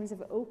happening in terms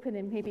of open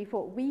and maybe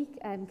what we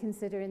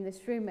consider in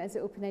this room as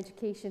open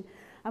education.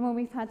 And when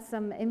we've had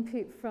some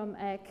input from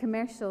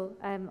commercial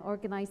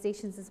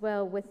organisations as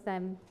well with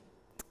the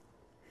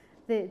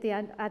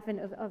advent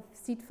of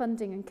seed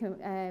funding and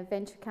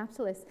venture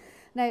capitalists.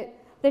 Now,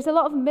 there's a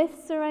lot of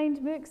myths around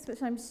MOOCs,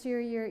 which I'm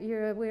sure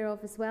you're aware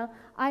of as well.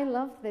 I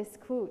love this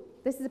quote.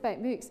 This is about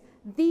MOOCs.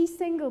 The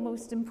single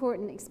most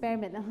important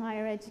experiment in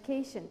higher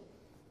education.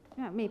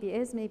 Yeah, maybe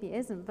it is, maybe it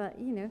isn't, but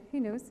you know,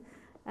 who knows?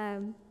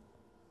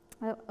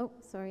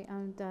 Sorry,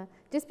 and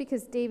just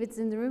because David's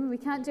in the room, we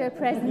can't do a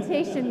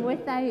presentation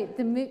without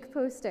the MOOC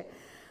poster.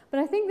 But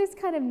I think this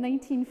kind of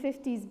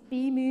 1950s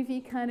B-movie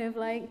kind of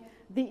like,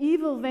 the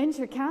evil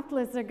venture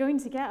capitalists are going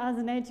to get us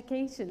an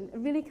education, it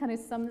really kind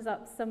of sums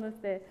up some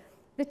of the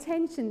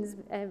tensions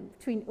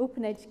between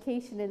open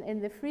education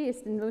in the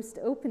freest and most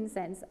open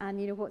sense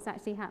and, you know, what's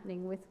actually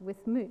happening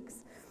with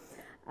MOOCs.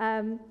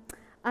 And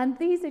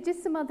these are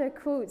just some other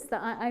quotes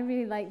that I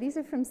really like. These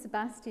are from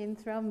Sebastian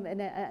Thrum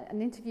in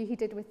an interview he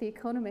did with The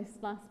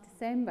Economist last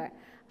December.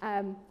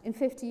 In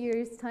 50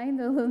 years' time,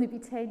 there will only be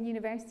 10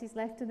 universities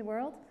left in the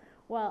world.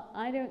 Well,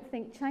 I don't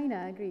think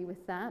China agree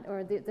with that,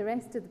 or the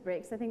rest of the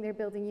BRICS. I think they're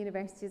building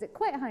universities at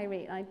quite a high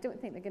rate. I don't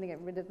think they're going to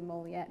get rid of them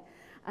all yet.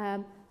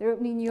 They're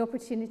opening new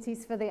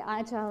opportunities for the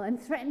agile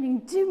and threatening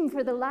doom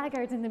for the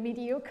laggard and the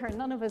mediocre.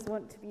 None of us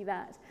want to be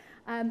that.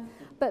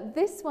 But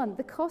this one,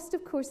 the cost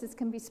of courses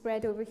can be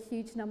spread over a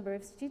huge number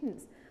of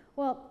students.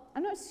 Well,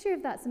 I'm not sure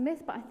if that's a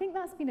myth, but I think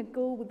that's been a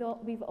goal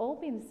we've all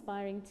been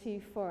aspiring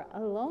to for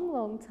a long,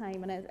 long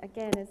time. And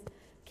again, as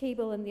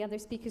Cable and the other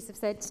speakers have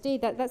said today,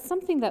 that's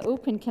something that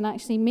open can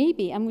actually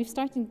maybe, and we've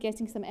started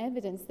getting some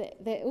evidence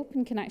that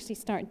open can actually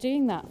start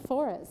doing that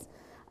for us.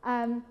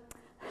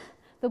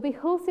 There'll be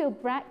wholesale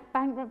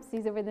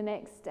bankruptcies over the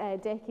next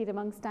decade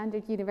among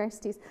standard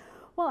universities.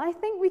 Well, I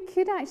think we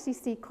could actually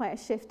see quite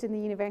a shift in the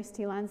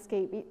university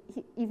landscape,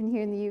 even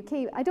here in the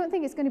UK. I don't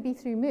think it's going to be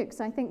through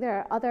MOOCs. I think there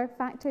are other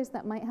factors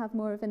that might have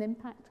more of an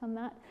impact on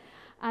that.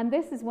 And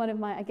this is one of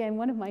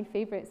my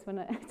favourites when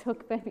I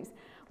talk about MOOCs.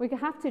 We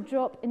have to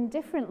drop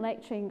indifferent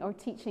lecturing or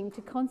teaching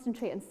to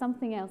concentrate on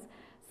something else,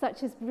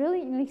 such as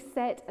brilliantly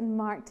set and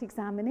marked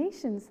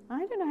examinations.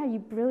 I don't know how you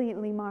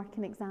brilliantly mark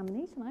an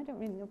examination. I don't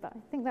really know, but I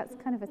think that's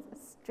kind of a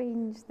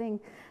strange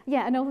thing.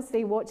 Yeah, and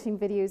obviously watching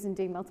videos and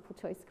doing multiple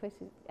choice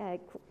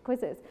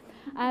quizzes.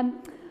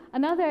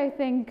 Another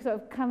thing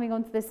sort of coming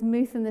onto this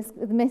myth and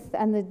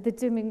the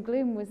doom and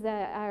gloom was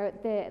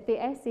the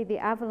essay, The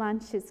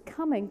Avalanche is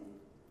Coming,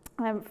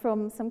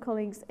 from some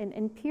colleagues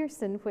in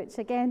Pearson, which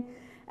again,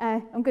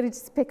 I'm going to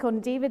just pick on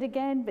David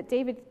again, but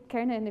David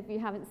Kernohan, if you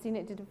haven't seen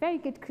it, did a very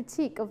good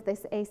critique of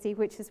this essay,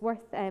 which is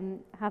worth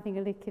having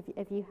a look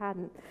if you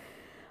hadn't.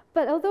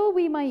 But although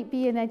we might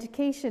be in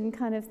education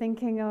kind of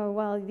thinking, oh,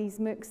 well, these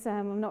MOOCs,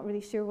 I'm not really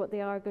sure what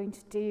they are going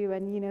to do,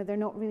 and, you know, they're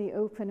not really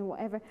open or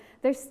whatever,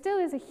 there still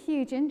is a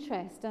huge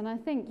interest. And I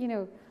think, you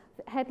know,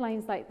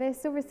 headlines like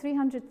this, over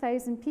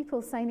 300,000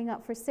 people signing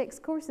up for 6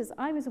 courses.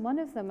 I was one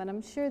of them, and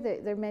I'm sure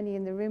that there are many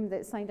in the room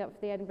that signed up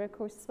for the Edinburgh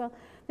course as well.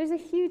 There's a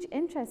huge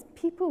interest.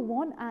 People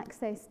want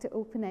access to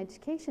open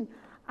education.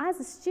 As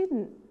a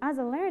student, as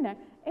a learner,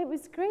 it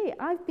was great.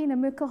 I've been a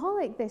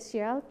MOOCaholic this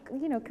year. I'll,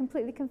 you know,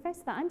 completely confess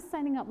that. I'm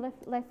signing up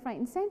left, right,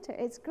 and centre.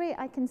 It's great.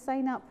 I can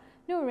sign up,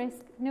 no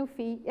risk, no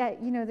fee.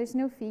 You know, there's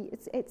no fee.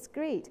 It's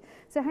great.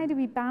 So how do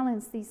we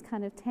balance these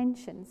kind of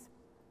tensions?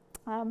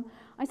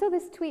 I saw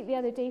this tweet the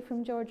other day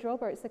from George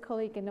Roberts, a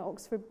colleague in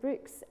Oxford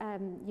Brookes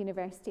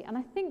University, and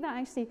I think that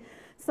actually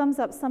sums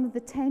up some of the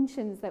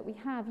tensions that we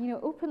have. You know,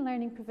 open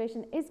learning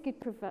provision is good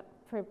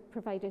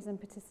providers and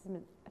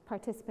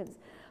participants.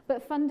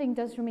 But funding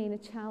does remain a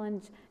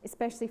challenge,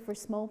 especially for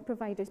small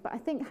providers. But I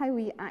think how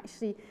we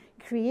actually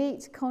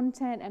create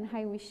content and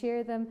how we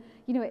share them,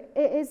 you know,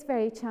 it is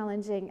very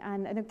challenging.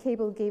 And I know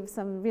Cable gave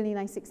some really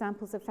nice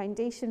examples of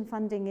foundation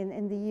funding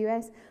in the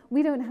US.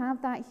 We don't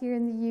have that here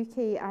in the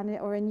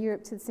UK or in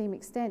Europe to the same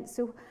extent.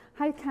 So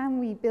how can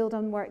we build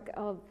on work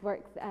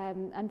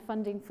and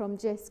funding from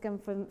Jisc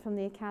and from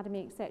the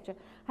academy, etc.?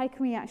 How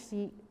can we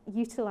actually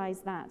utilise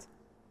that?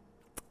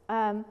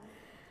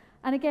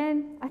 And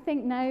again, I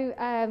think now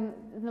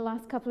in the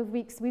last couple of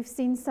weeks, we've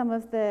seen some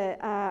of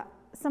the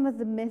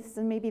myths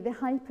and maybe the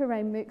hype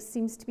around MOOCs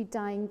seems to be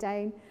dying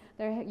down.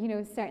 There are, you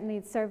know,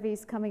 certainly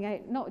surveys coming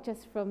out, not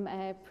just from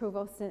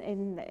provosts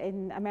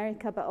in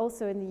America, but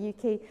also in the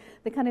UK.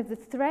 The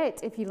threat,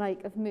 if you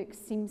like, of MOOCs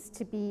seems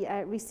to be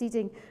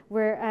receding.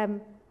 Where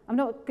I'm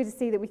not going to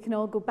say that we can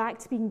all go back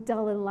to being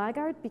dull and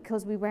laggard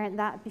because we weren't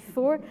that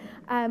before,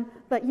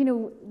 but you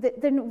know,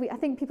 I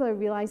think people are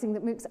realising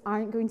that MOOCs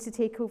aren't going to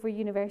take over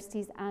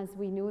universities as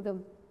we know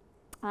them.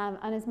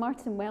 And as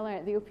Martin Weller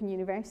at the Open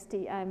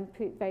University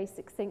put very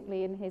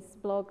succinctly in his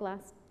blog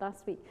last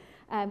week,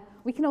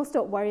 we can all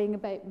stop worrying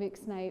about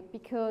MOOCs now,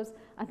 because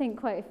I think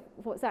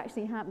what's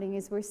actually happening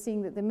is we're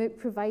seeing that the MOOC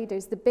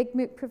providers, the big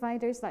MOOC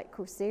providers like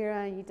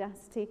Coursera and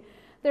Udacity,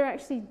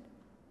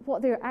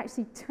 what they're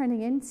actually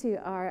turning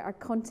into are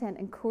content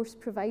and course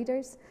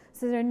providers.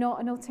 So they're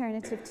not an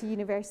alternative to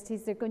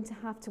universities. They're going to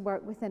have to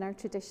work within our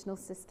traditional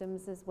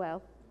systems as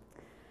well.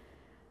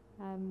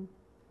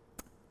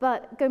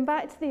 But going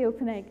back to the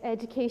open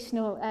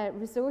educational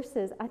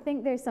resources, I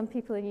think there's some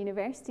people in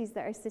universities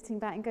that are sitting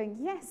back and going,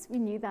 yes, we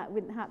knew that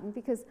wouldn't happen,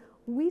 because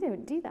we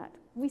don't do that.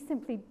 We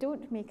simply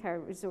don't make our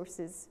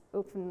resources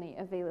openly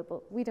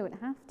available. We don't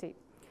have to.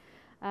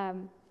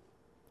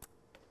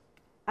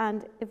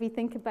 And if we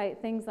think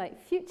about things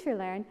like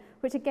FutureLearn,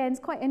 which again is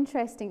quite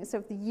interesting, it's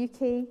sort of the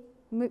UK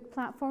MOOC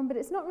platform, but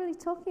it's not really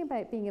talking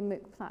about being a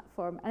MOOC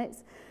platform. And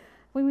it's,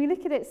 when we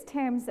look at its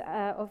terms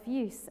of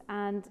use,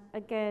 and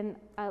again,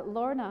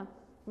 Lorna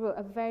wrote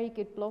a very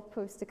good blog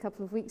post a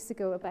couple of weeks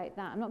ago about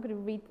that. I'm not going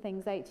to read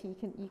things out to you,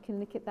 you can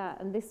look at that.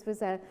 And this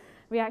was a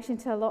reaction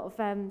to a lot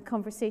of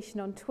conversation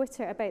on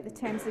Twitter about the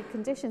terms and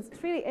conditions.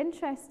 It's really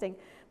interesting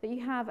that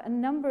you have a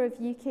number of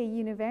UK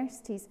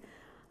universities,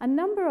 a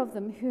number of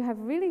them who have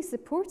really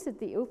supported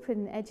the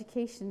open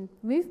education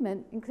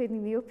movement,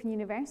 including the Open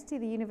University,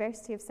 the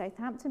University of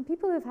Southampton,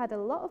 people who have had a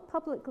lot of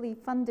publicly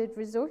funded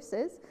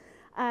resources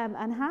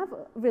and have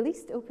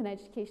released open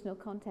educational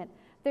content.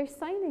 They're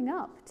signing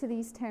up to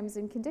these terms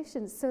and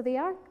conditions. So they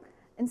are,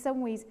 in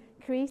some ways,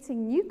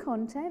 creating new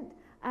content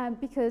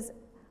because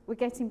we're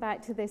getting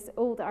back to this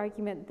old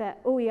argument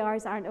that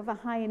OERs aren't of a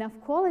high enough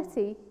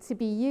quality to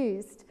be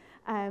used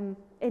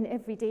in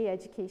everyday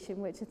education,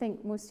 which I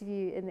think most of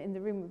you in the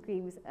room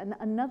agree was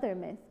another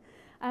myth.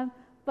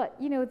 But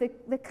you know,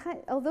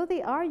 although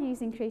they are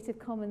using Creative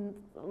Commons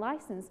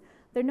license,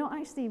 they're not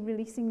actually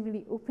releasing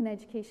really open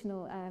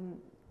educational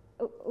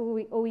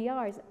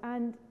OERs.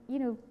 And you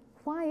know,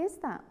 why is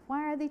that?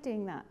 Why are they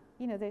doing that?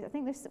 You know, I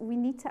think we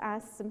need to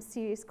ask some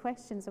serious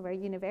questions of our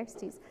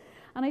universities.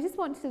 And I just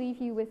want to leave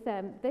you with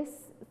this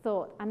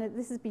thought, and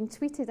this has been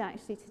tweeted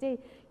actually today.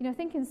 You know, I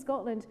think in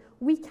Scotland,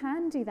 we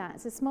can do that.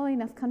 It's a small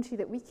enough country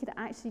that we could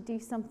actually do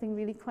something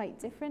really quite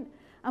different.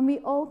 And we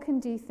all can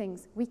do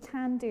things. We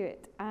can do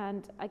it.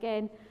 And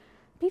again,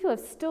 people have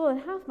stolen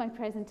half my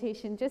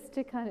presentation just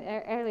to kind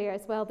of earlier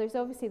as well. There's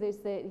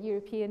the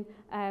European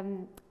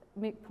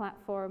MOOC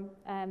platform,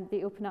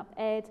 the Open Up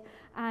Ed.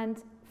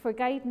 And for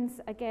guidance,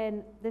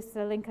 again, this is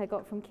a link I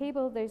got from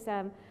Cable. There's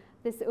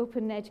this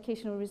open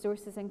educational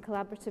resources and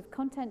collaborative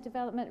content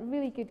development, a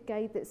really good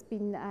guide that's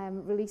been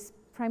released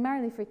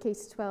primarily for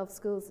K-12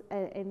 schools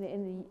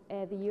in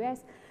the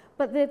US.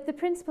 But the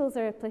principles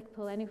are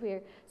applicable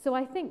anywhere. So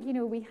I think, you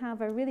know, we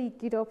have a really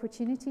good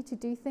opportunity to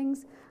do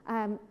things.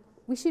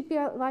 We should be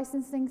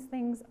licensing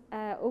things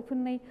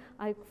openly.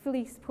 I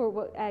fully support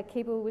what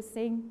Cable was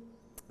saying,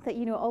 that,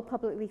 you know, all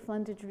publicly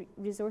funded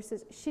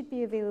resources should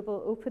be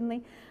available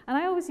openly. And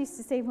I always used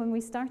to say, when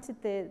we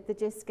started the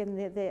Jisc and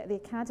the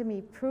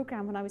Academy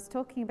program, when I was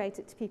talking about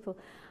it to people,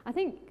 I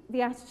think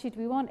the attitude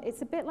we want,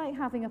 it's a bit like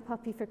having a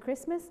puppy for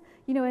Christmas.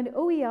 You know, an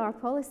OER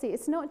policy,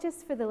 it's not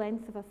just for the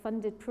length of a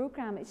funded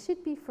program, it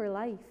should be for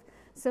life.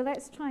 So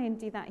let's try and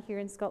do that here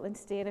in Scotland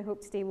today, and I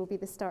hope today will be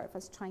the start of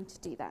us trying to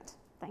do that.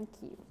 Thank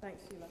you.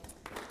 Thanks, Sheila.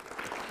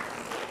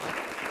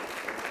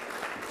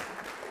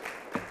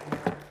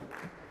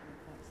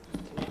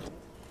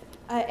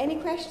 Any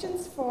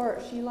questions for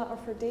Sheila or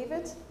for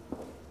David?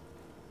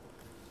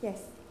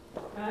 Yes.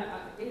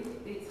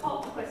 It's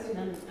half a question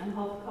and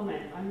half a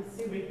comment. I'm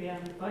Sue Rigby,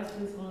 I'm Vice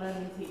Principal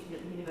Learning and Teaching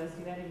at the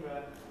University of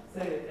Edinburgh. So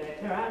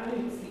there are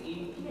MOOCs that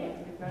you keep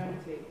referring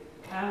to.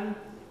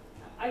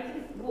 I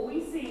think what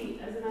we see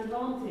as an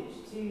advantage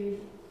to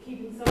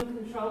keeping some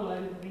control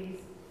over these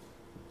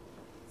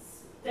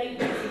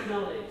statements of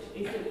knowledge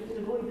is that we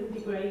can avoid them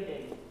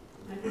degrading.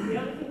 I think the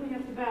other thing we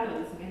have to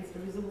balance against a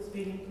resource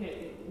being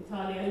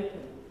entirely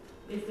open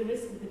is the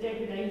risk of the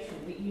degradation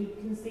that you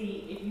can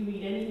see if you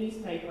read any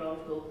newspaper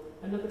article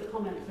and look at the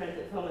comment thread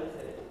that follows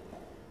it.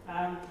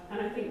 And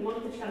I think one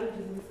of the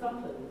challenges in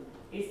Scotland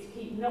is to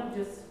keep not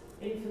just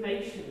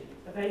information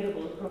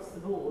available across the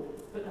board,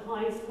 but the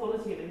highest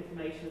quality of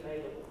information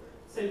available.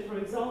 So, for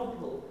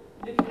example,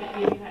 looking at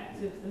the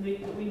impact of the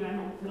MOOC that we ran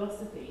on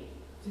philosophy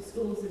to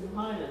schools in the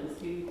Highlands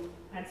who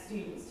had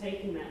students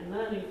taking that and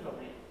learning from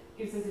it,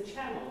 gives us a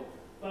channel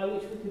by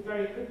which we could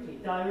very quickly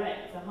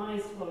direct the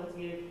highest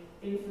quality of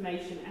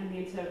information and the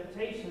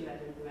interpretation of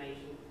that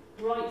information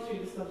right through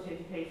the Scottish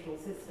educational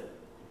system.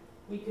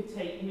 We could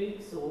take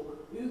MOOCs or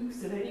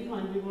OERs of any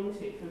kind we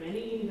wanted from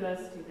any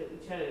university that we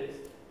chose,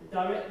 and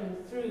direct them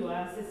through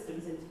our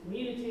systems into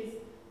communities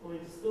or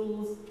into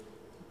schools,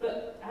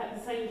 but at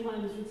the same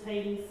time as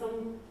retaining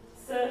some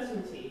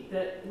certainty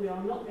that we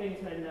are not going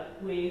to end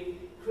up with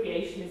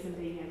creationism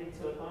being added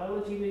to a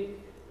biology MOOC,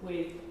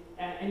 with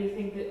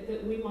anything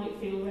that we might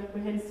feel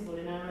reprehensible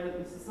in our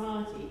open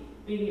society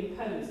being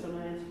imposed on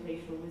an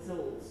educational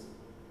resource.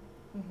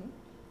 I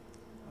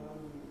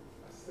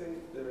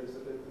think there is a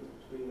difference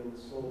between a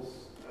resource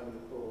and a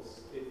course.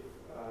 If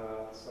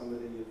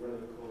somebody is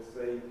running a course,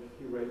 they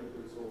curate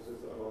the resources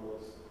that are on the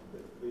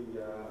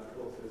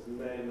courses, and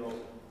they're not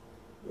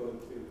going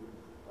to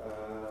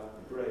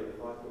degrade. If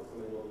I put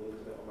something on the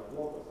internet on my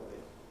blog or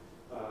something,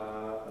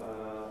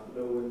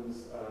 no one's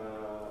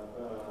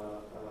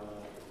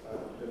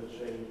going to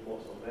change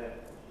what's on there.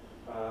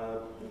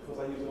 Because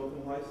I use an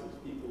open license,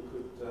 people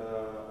could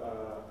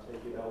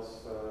take it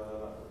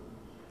elsewhere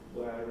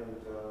and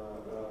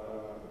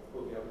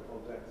put the other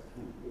context,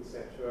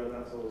 etc., and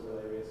that's always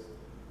hilarious.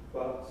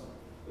 But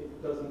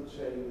it doesn't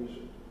change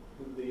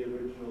the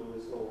original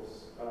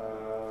resource.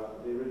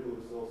 The original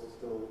resource is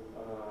still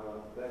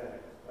there.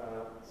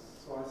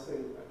 So I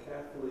think a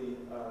carefully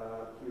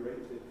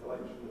curated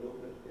collection of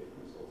open education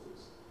resources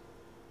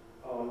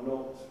are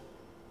not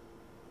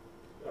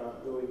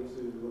going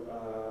to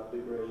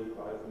degrade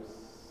by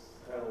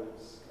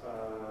themselves.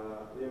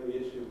 The only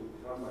issue would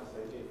come, I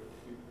think, if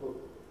you put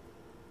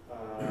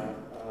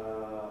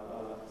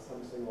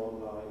something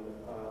online,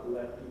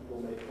 let people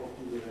make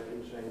copies of it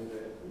and change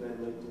it, and then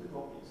link to the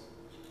copies.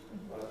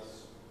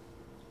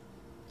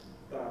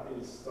 That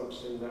is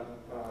something that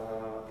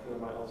kind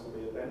of might also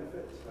be a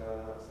benefit.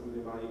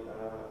 Somebody might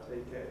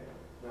take it,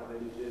 now they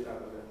did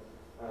add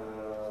an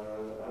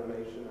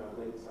animation, add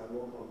links, add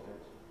more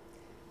content.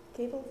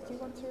 Cable, do you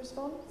want to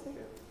respond?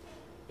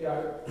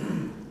 Yeah,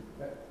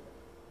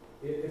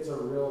 it's a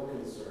real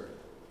concern.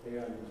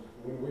 And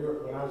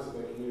when I was at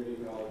the community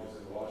colleges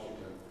in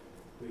Washington,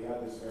 we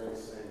had this very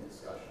same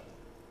discussion.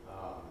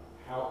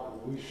 How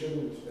we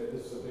shouldn't,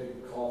 this is a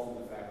big call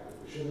from the faculty,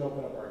 we shouldn't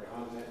open up our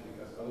content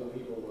because other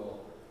people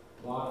will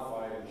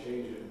modify it and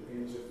change it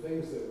into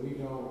things that we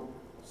don't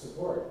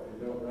support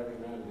and don't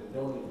recommend and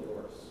don't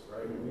endorse,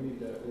 right? And we need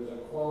to, there's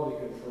a quality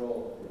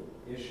control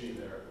issue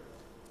there.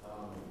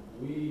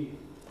 We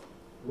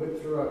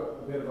went through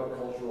a bit of a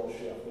cultural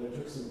shift, and it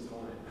took some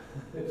time.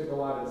 It took a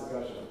lot of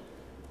discussion.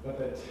 But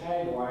the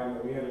tagline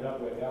that we ended up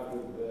with after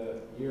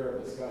the year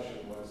of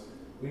discussion was,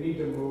 we need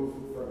to move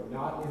from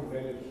not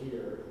invented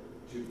here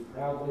to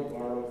proudly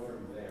borrowed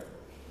from there.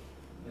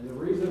 And the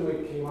reason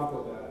we came up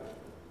with that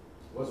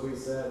was we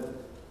said,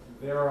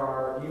 there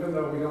are, even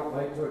though we don't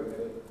like to admit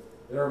it,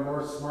 there are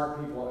more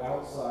smart people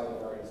outside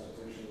of our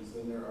institutions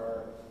than there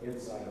are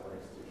inside of our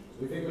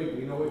institutions. We think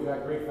we know we've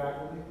got great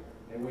faculty,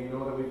 and we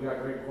know that we've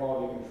got great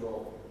quality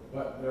control,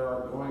 but there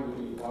are going to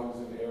be bugs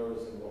and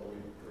errors in what we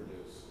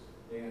produce.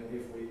 And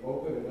if we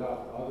open it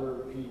up,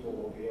 other people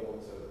will be able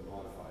to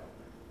modify it.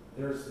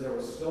 There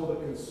was still the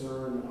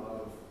concern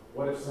of,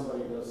 what if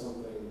somebody does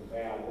something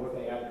bad? What if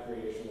they add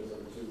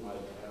creationism to my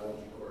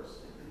biology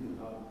course?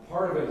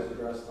 Part of it is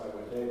addressed by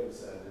what David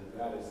said, and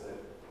that is that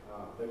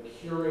the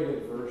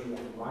curated version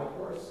of my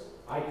course,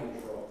 I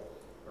control,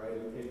 right?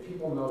 If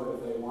people know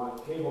that if they want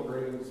Cable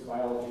Green's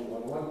Biology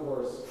 101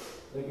 course,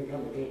 they can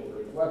come to Cable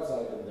Green's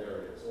website and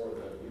there it is, or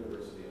the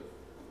University of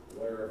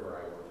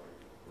wherever I work,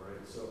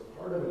 right? So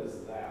part of it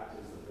is that,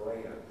 is the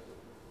brand,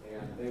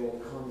 and they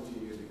will come to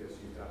you because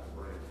you've got the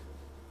brand.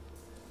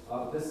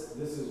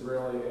 This is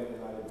really, and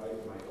I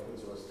invite my open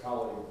source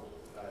colleague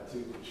to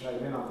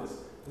chime in on this.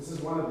 This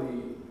is one of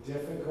the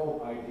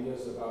difficult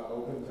ideas about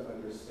open to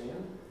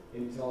understand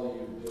until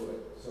you do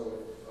it. So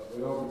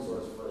with open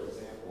source, for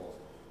example,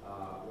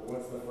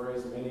 what's the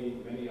phrase?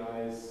 Many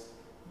eyes.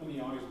 Many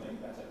eyes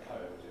make better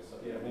code.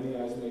 Yeah, many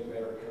eyes make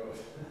better code.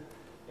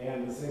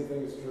 And the same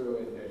thing is true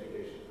in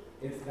education.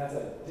 That's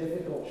a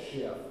difficult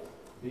shift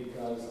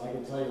because I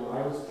can tell you when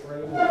I was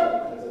trained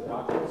as a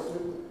doctoral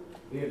student,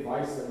 the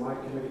advice that my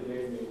committee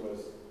gave me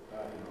was,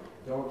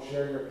 don't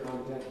share your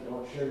content,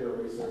 don't share your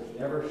research,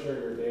 never share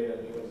your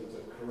data because it's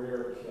a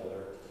career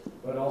killer,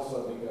 but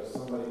also because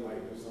somebody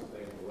might do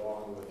something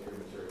wrong with your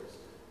materials.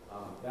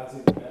 That's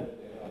embedded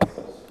in us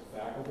as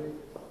faculty,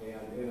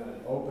 and in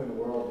an open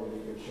world where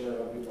you can share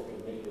how people can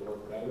make your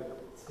work better,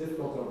 it's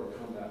difficult to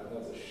overcome that, but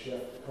that's a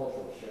shift,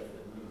 cultural shift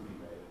that needs to be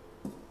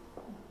made.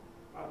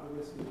 At the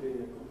risk of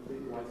being a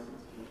complete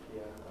license geek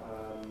here,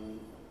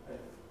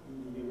 if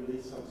you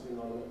release something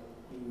on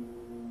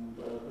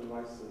open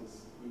license,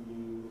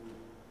 you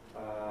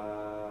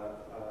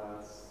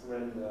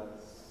surrender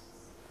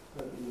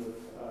certain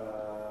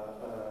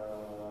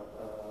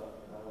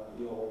of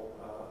your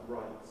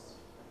rights.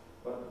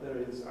 But there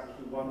is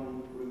actually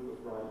one group of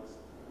rights,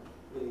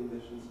 in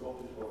English and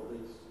Scottish law at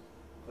least,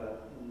 that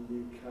you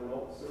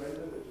cannot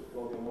surrender, which is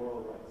called your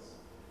moral rights.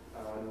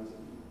 And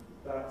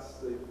that's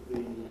the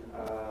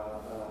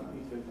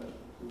Peter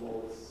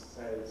law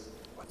says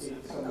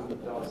if somebody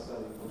does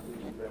something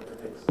completely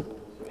reprehensible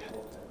with your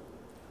content,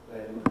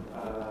 then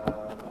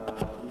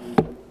you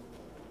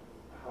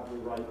have the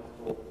right to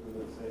talk to them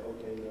and say,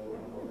 okay, no,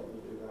 I'm not letting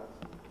you do that.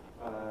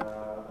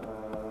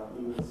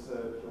 You would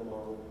assert your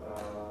moral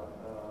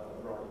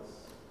rights.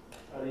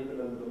 And even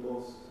under the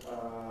most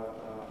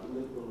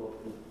liberal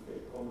of the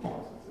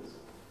licenses,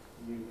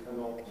 you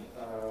cannot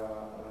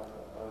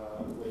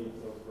waive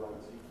those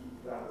rights. You keep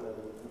that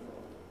level of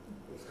control.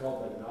 It's called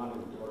the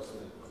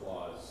non-endorsement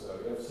clause. So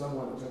if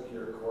someone took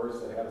your course,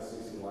 they had a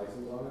CC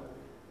license on it,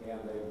 and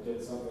they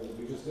did something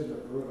you just didn't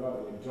approve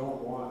of, and you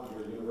don't want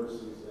your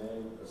university's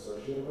name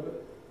associated with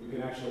it, you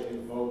can actually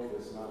invoke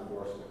this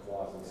non-endorsement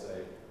clause and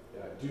say,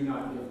 do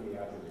not give me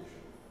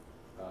attribution.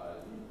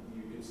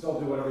 You can still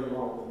do whatever you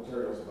want with the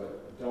materials,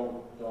 but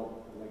don't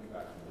link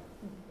back to me.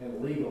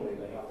 And legally,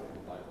 they have to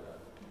comply with that.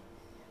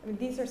 I mean,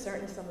 these are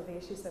certainly some of the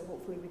issues that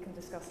hopefully we can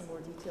discuss in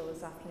more detail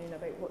this afternoon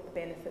about what the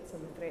benefits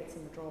and the threats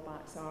and the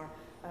drawbacks are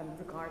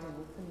regarding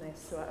openness.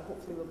 So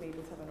hopefully we'll be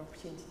able to have an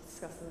opportunity to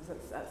discuss them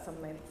at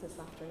some length this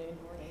afternoon.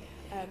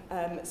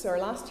 So our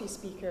last two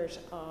speakers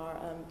are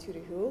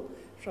Hoel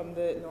from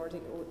the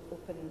Nordic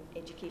Open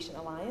Education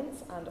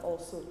Alliance and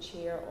also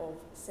chair of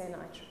Sena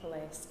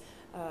ISSS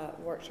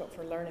Workshop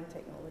for Learning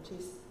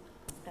Technologies.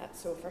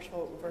 So first of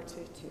all, over to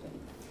Ture.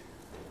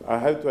 I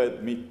have to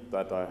admit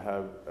that I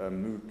have a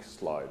MOOC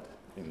slide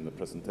in the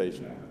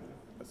presentation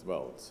as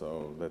well,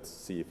 so let's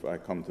see if I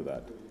come to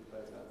that.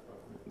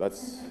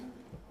 That's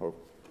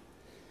hope.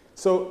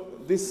 So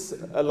this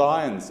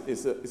alliance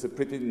is a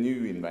pretty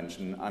new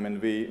invention. I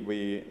mean,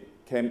 we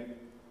came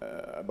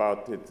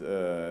about it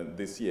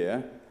this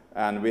year,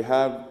 and we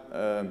have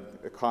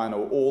kind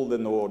of all the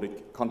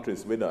Nordic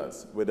countries with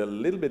us, with a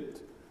little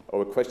bit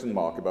of a question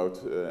mark about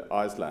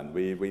Iceland.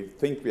 We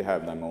think we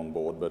have them on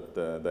board, but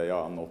they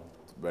are not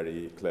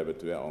very clever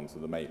to answer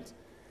the mails.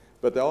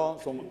 But there are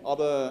some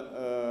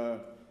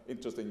other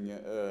interesting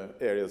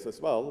areas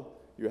as well.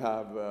 You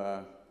have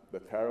the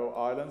Faroe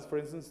Islands, for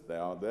instance, they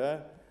are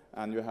there.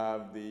 And you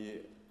have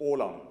the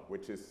Åland,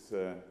 which is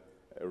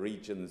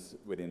regions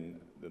within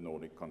the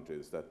Nordic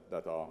countries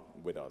that are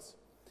with us.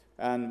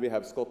 And we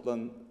have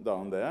Scotland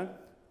down there.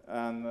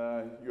 And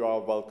you are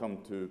welcome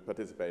to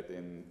participate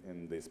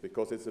in this,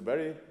 because it's a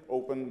very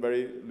open,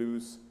 very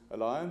loose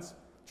alliance,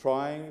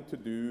 trying to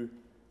do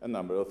a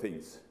number of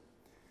things.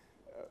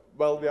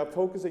 Well, we are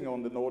focusing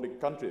on the Nordic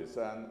countries,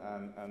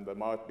 and there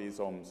might be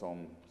some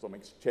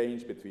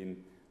exchange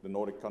between the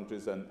Nordic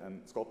countries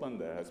and Scotland.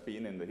 There has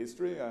been in the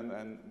history,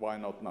 and why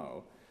not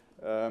now?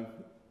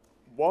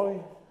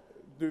 Why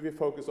do we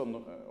focus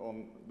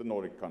on the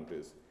Nordic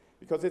countries?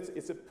 Because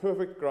it's a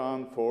perfect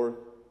ground for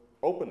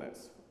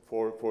openness,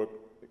 for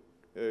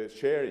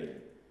sharing.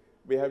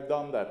 We have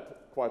done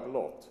that quite a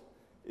lot.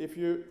 If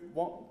you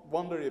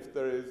wonder if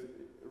there is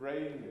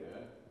rain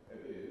here,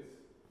 it is.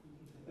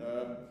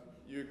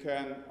 You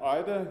can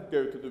either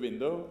go to the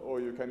window,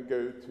 or you can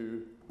go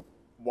to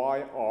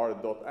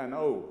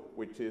yr.no,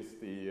 which is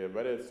the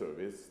weather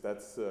service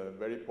that's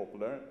very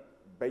popular,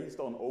 based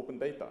on open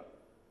data.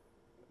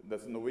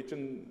 That's a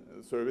Norwegian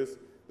service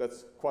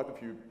that's quite a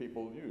few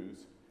people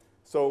use.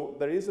 So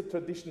there is a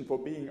tradition for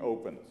being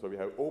open. So we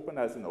have open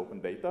as in open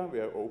data, we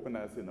have open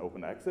as in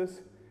open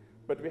access,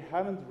 but we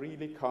haven't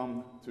really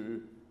come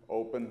to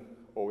open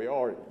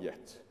OER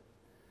yet.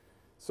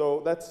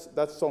 So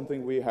that's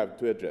something we have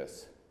to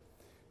address.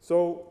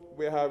 So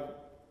we have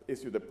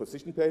issued a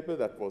position paper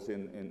that was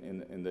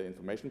in the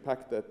information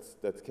pack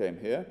that came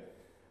here.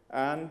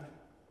 And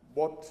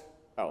what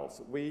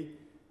else? We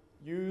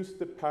use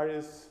the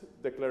Paris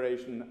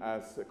Declaration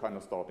as a kind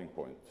of starting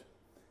point.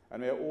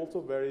 And we are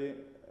also very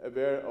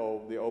aware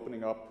of the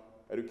opening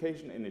up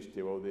education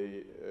initiative of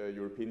the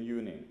European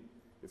Union.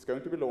 It's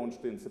going to be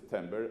launched in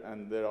September,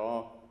 and there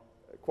are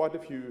quite a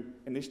few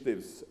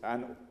initiatives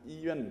and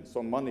even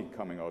some money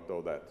coming out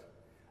of that.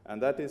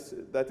 And that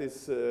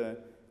is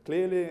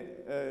clearly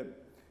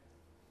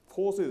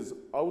forces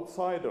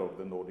outside of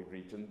the Nordic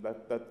region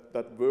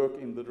that work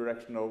in the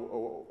direction of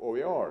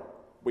OER,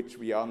 which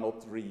we are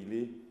not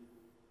really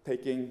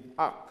taking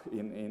up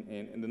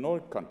in the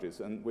Nordic countries,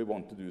 and we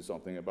want to do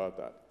something about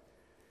that.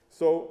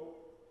 So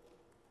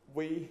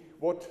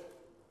what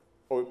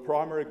our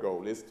primary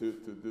goal is to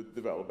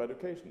develop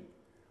education.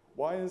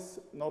 Why is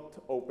not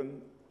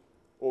open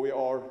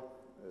OER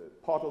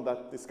part of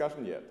that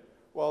discussion yet?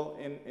 Well,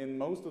 in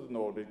most of the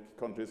Nordic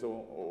countries,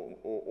 or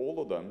all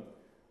of them,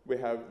 we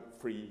have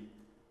free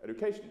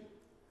education.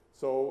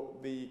 So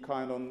the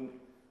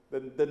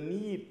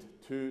need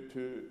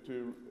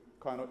to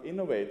kind of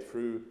innovate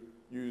through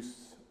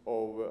use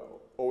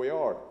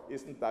OER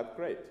isn't that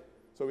great.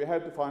 So we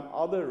have to find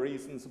other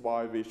reasons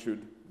why we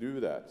should do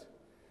that.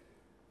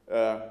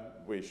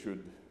 We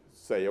should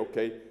say,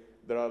 okay,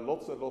 there are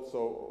lots and lots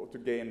to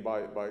gain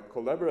by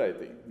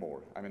collaborating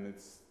more. I mean,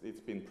 it's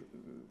been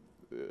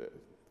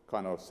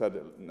kind of said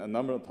a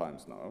number of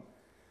times now.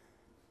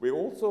 We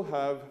also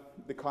have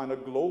the kind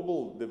of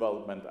global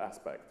development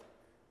aspect.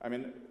 I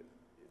mean,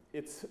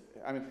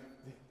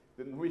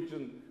 the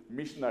Norwegian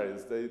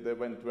missionaries, they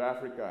went to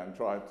Africa and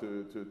tried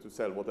to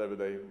sell whatever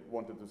they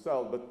wanted to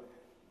sell, but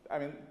I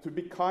mean, to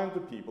be kind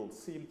to people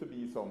seemed to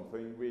be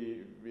something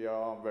we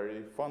are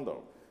very fond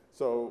of.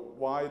 So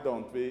why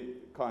don't we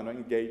kind of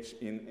engage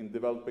in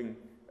developing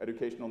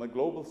education on a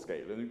global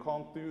scale? And you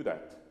can't do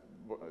that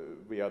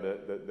via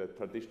the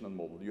traditional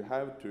model. You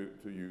have to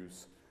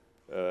use,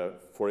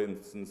 for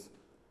instance,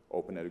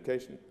 open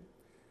education.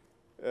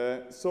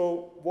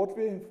 So what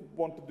we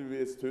want to do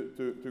is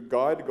to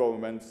guide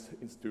governments,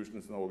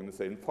 institutions, and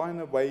organizations,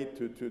 find a way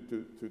to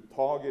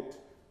target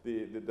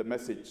the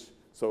message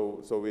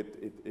so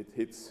it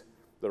hits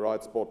the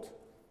right spot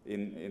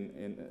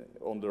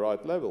on the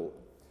right level.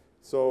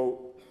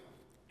 So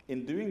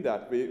in doing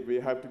that, we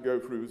have to go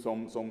through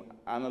some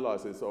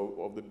analysis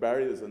of the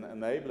barriers and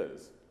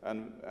enablers.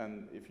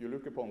 And if you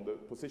look upon the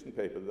position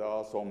paper, there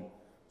are some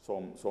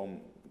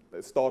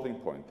starting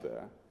point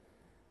there.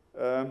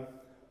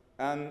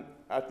 And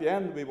at the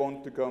end, we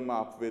want to come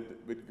up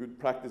with good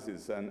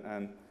practices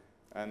and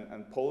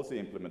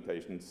policy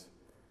implementations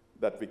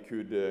that we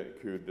could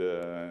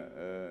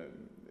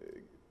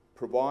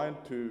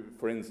provide to,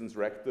 for instance,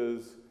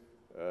 rectors,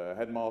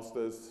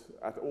 headmasters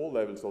at all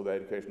levels of the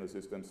educational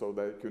system, so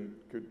they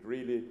could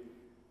really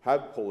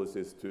have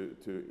policies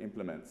to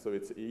implement. So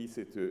it's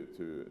easy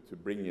to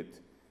bring it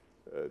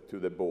to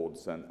the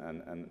boards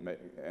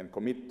and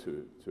commit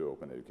to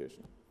open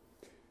education.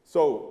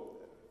 So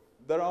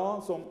there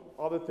are some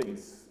other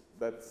things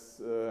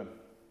that's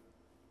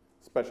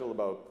special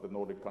about the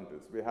Nordic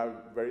countries. We have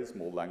very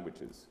small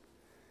languages.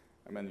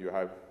 I mean,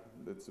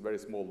 it's very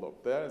small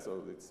up there,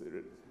 so it's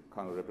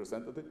kind of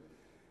representative.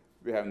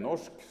 We have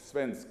norsk,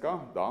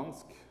 svenska,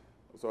 dansk.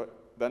 So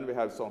then we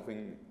have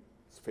something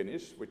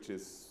Finnish, which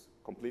is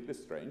completely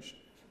strange,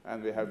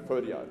 and we have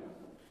Förjar,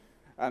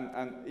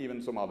 and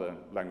even some other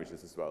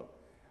languages as well.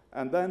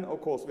 And then,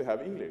 of course, we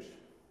have English.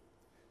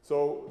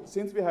 So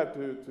since we have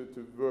to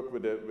work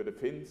with the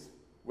Finns,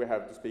 we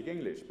have to speak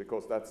English,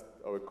 because that's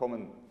our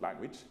common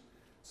language.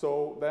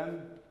 So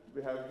then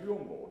we have you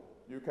on board.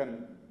 You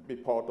can be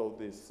part of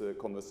this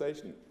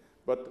conversation.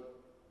 But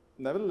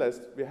nevertheless,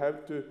 we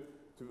have to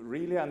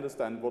really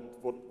understand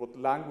what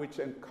language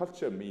and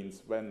culture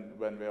means when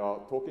we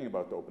are talking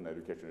about open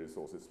education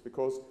resources,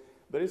 because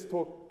there is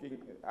talking,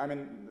 I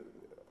mean,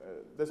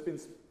 there's been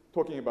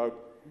talking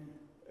about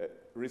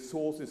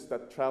resources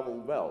that travel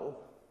well,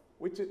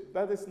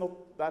 that is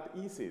not that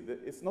easy.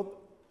 It's not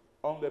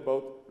only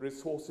about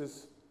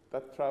resources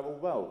that travel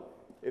well.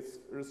 It's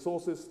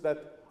resources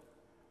that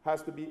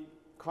has to be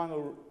kind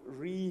of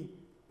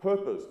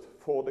repurposed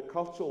for the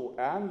cultural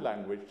and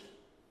language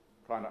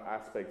kind of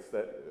aspects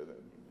that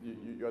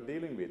you are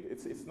dealing with.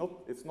 It's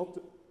not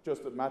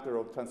just a matter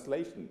of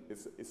translation.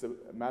 It's a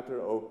matter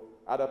of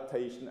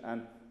adaptation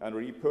and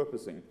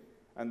repurposing.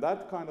 And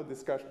that kind of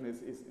discussion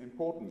is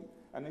important.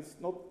 And it's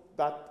not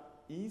that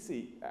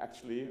easy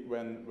actually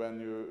when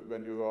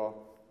you are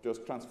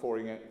just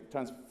transferring an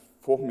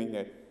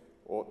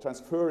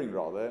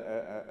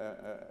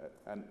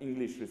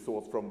English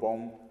resource from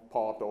one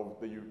part of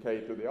the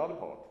UK to the other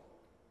part.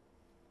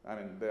 I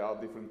mean, there are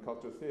different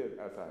cultures here,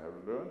 as I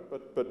have learned,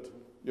 but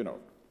you know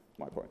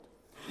my point.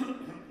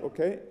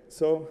 Okay,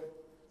 so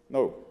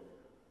no.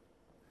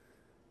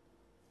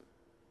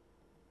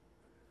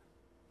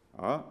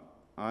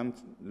 I'm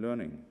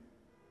learning.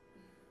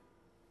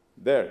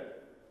 There.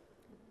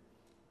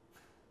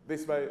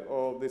 This way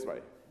or this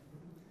way.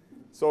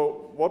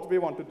 So what we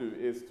want to do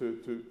is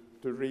to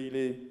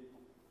really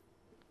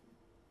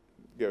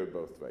go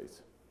both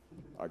ways,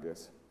 I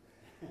guess.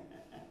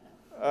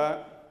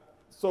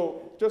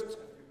 So just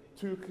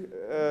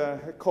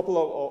a couple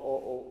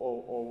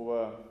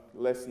of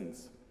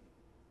lessons.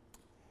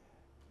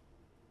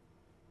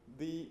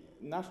 The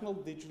National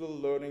Digital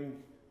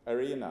Learning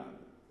Arena,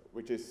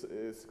 which is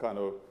kind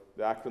of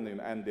the acronym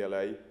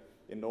NDLA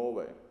in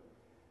Norway,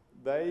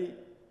 they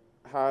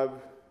have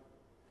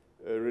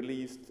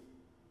released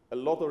a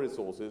lot of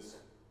resources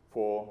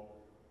for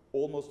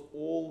almost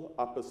all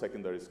upper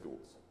secondary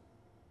schools.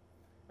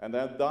 And they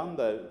have done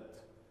that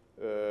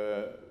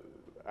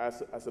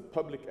as a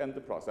public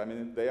enterprise. I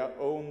mean, they are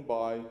owned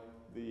by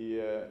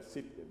the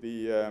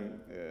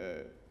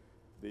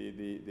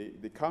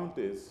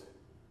counties,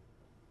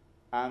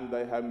 and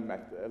they have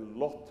met a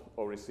lot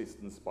of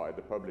resistance by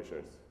the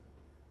publishers.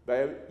 They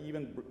have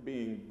even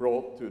been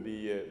brought to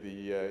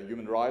the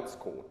Human Rights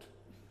Court,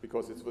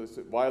 because it was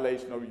a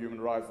violation of human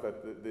rights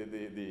that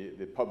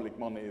the public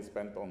money is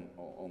spent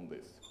on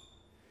this.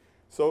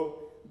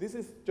 So this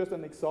is just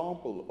an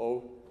example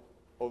of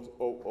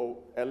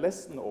a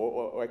lesson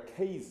or a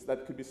case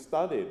that could be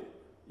studied,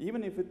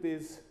 even if it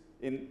is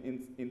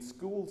in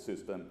school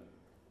system,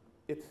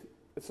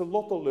 it's a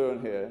lot to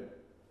learn here,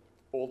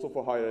 also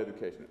for higher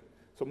education.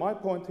 So my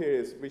point here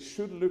is we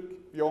should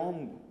look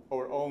beyond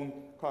our own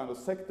kind of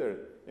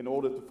sector in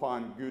order to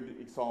find good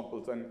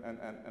examples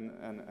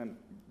and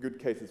good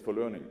cases for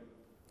learning.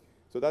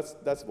 So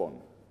that's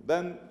one.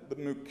 Then the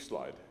MOOC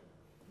slide.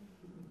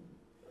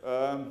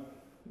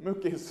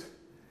 MOOC is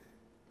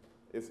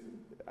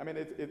I mean,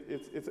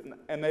 it's an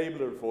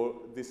enabler for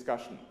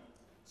discussion.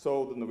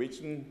 So the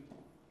Norwegian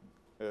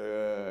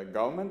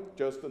government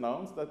just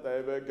announced that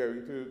they were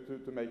going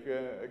to make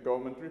a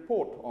government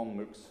report on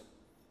MOOCs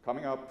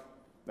coming up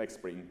next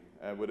spring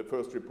with the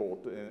first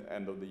report at the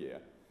end of the year.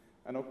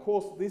 And of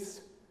course,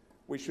 this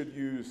we should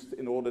use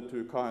in order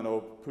to kind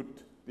of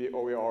put the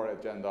OER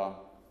agenda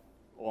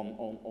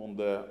on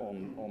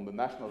the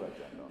national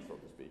agenda, so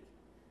to speak.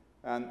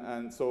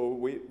 And so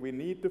we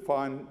need to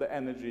find the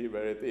energy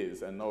where it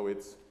is, and now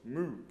it's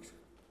MOOC.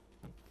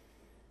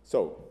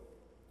 So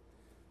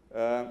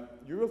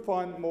you will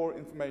find more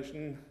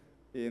information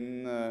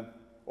in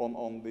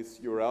on this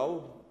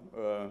URL,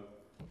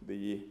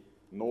 the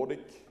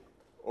Nordic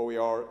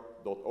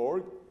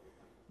OER.org.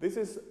 This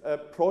is a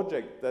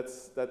project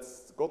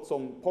that's got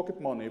some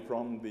pocket money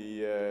from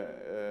the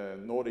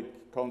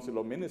Nordic Council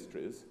of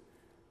Ministries,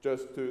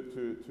 just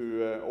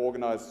to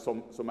organize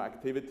some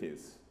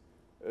activities.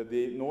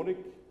 The Nordic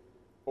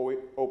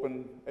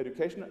Open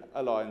Education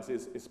Alliance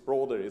is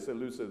broader, it's a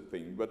looser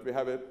thing, but we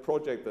have a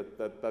project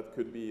that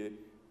could be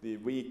the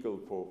vehicle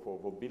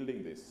for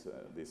building this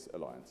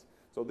alliance.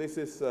 So this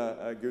is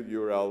a good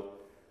URL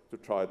to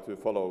try to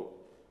follow,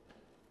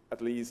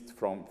 at least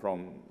from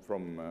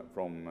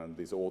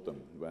this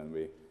autumn, when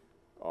we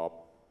are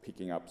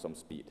picking up some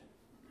speed.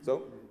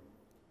 So,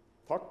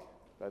 takk,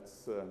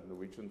 that's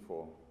Norwegian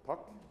for takk.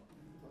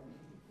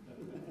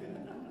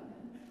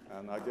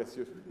 And I guess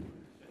you...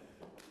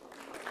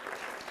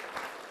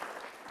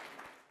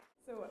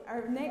 So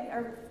our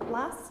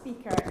last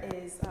speaker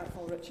is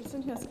Paul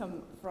Richardson, who has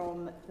come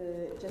from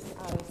the Jisc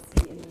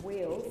RSC in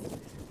Wales,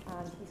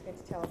 and he's going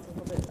to tell us a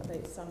little bit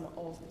about some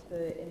of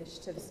the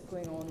initiatives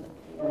going on.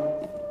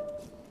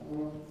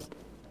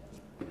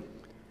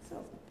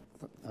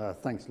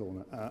 Thanks,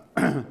 Lorna.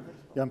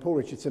 Yeah, I'm Paul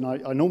Richardson.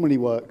 I normally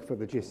work for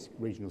the Jisc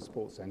Regional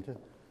Sports Centre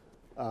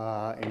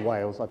in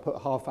Wales. I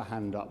put half a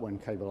hand up when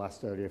Cable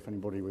asked earlier if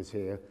anybody was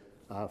here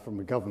from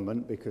the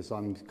government, because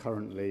I'm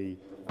currently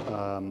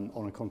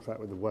on a contract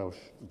with the Welsh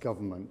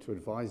Government to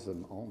advise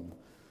them on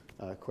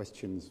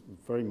questions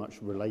very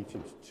much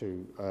related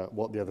to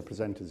what the other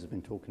presenters have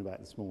been talking about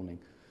this morning.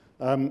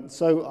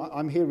 So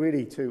I'm here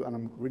really to, and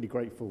I'm really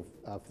grateful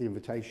for the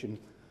invitation,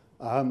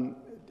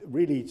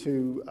 really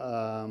to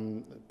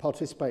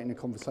participate in a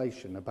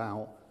conversation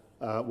about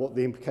what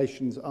the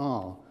implications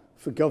are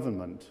for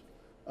government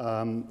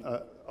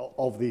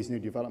of these new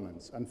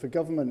developments, and for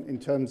government in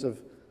terms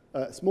of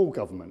small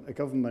government, a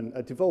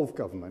devolved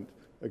government,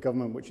 a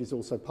government which is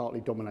also partly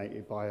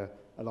dominated by a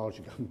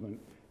larger government,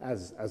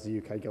 as the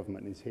UK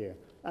government is here,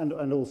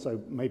 and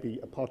also maybe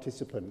a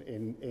participant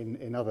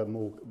in other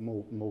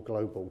more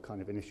global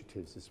kind of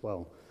initiatives as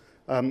well.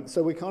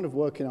 So we're kind of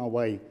working our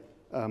way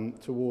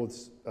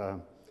towards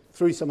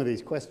through some of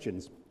these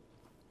questions,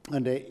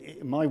 and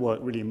my work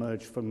really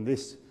emerged from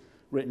this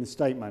written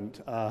statement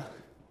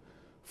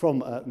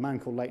from a man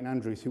called Leighton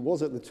Andrews, who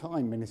was at the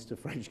time Minister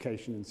for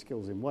Education and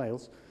Skills in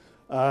Wales,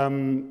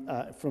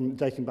 from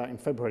dating back in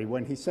February,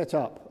 when he set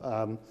up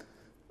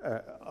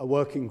a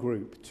working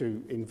group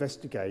to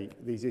investigate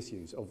these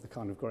issues of the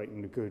kind of great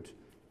and the good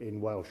in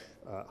Welsh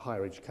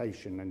higher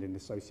education and in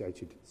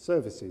associated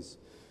services.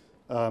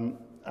 Sorry,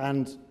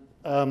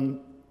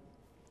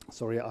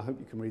 I hope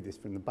you can read this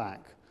from the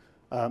back.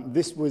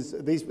 This was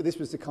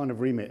the kind of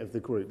remit of the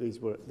group. These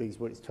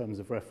were its terms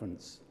of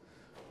reference.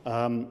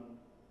 They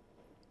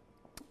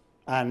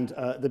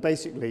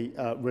basically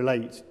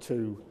relate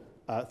to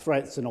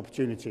threats and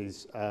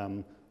opportunities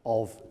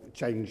of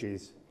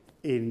changes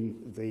in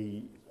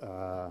the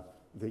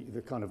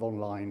kind of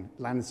online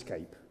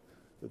landscape,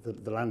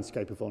 the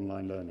landscape of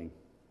online learning.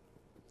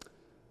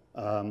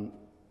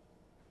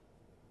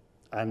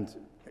 And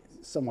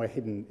somewhere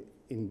hidden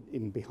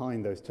in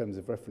behind those terms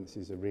of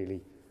references are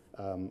really,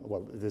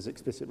 well, there's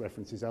explicit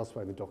references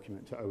elsewhere in the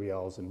document to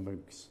OERs and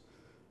MOOCs.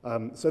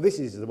 So this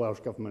is the Welsh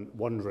Government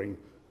wondering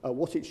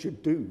what it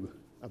should do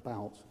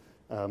about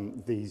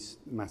these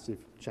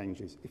massive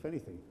changes, if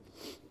anything.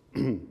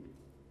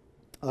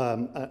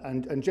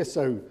 And just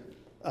so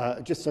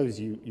as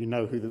you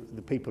know who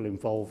the people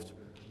involved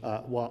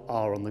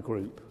are on the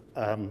group,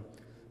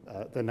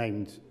 they're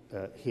named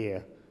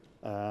here.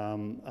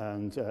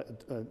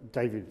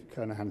 David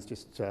Kernohan's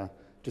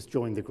just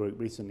joined the group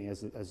recently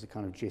as a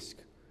kind of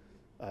Jisc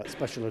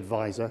special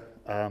advisor,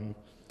 and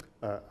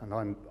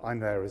I'm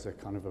there as a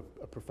kind of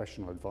a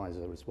professional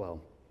advisor as well.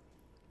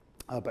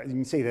 But you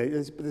can see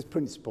there's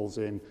principals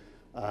in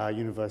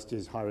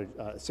universities,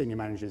 senior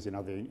managers in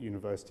other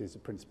universities, a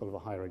principal of a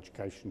higher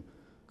education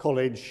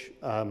college.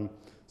 So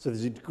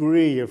there's a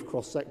degree of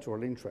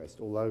cross-sectoral interest,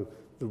 although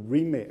the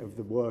remit of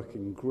the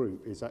working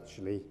group is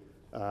actually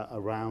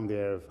around the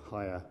area of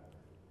higher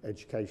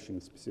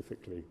education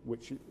specifically,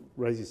 which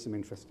raises some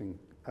interesting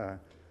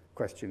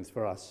questions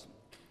for us.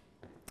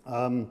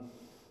 And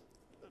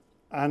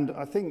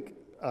I think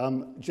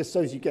just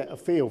so as you get a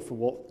feel for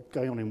what's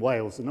going on in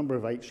Wales, the number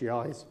of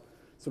HEIs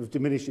sort of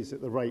diminishes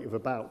at the rate of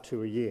about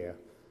 2 a year.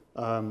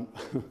 And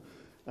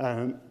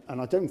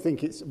I don't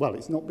think it's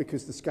not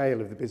because the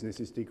scale of the business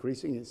is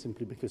decreasing, it's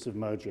simply because of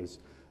mergers.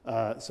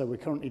 So we're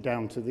currently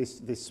down to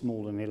this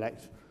small and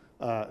elect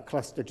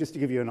cluster, just to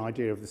give you an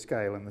idea of the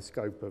scale and the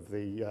scope of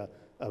the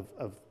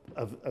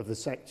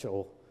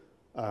sector,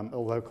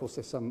 although of course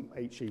there's some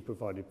HE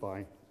provided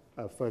by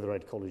further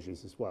ed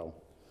colleges as well.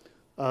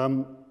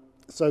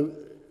 So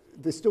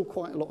there's still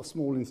quite a lot of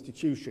small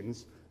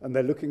institutions, and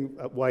they're looking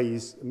at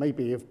ways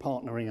maybe of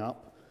partnering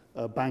up.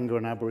 Bangor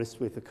and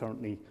Aberystwyth are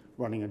currently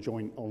running a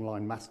joint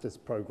online masters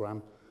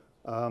program.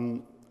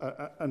 And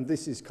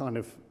this is kind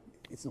of,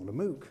 it's not a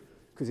MOOC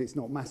because it's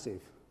not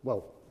massive.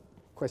 Well,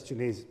 question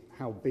is,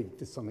 how big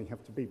does something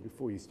have to be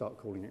before you start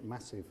calling it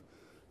massive?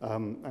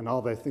 And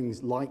are there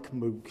things like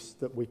MOOCs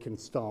that we can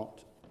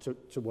start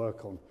to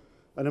work on?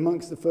 And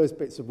amongst the first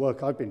bits of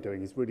work I've been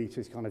doing is really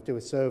to kind of do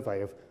a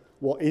survey of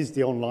what is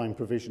the online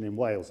provision in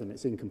Wales, and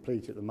it's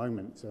incomplete at the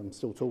moment. So I'm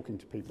still talking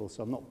to people,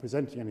 so I'm not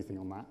presenting anything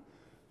on that.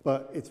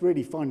 But it's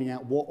really finding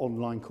out what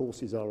online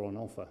courses are on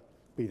offer,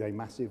 be they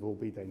massive or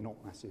be they not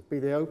massive, be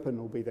they open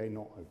or be they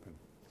not open.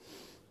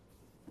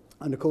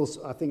 And of course,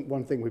 I think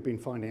one thing we've been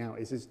finding out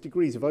is there's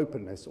degrees of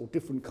openness, or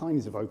different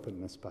kinds of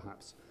openness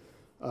perhaps.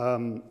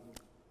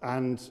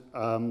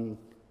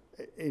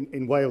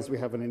 In Wales, we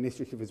have an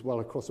initiative as well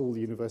across all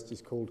the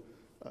universities called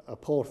a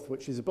Porth,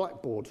 which is a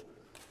Blackboard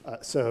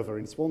server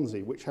in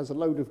Swansea, which has a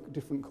load of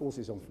different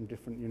courses on from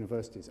different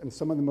universities. And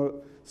some of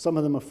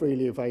them are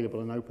freely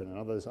available and open, and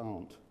others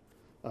aren't.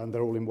 And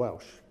they're all in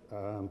Welsh.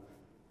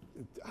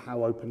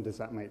 How open does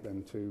that make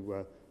them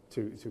to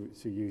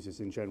users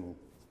in general?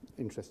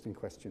 Interesting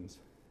questions.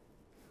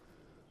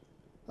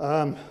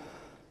 But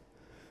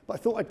I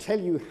thought I'd tell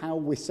you how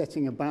we're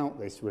setting about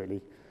this,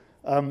 really.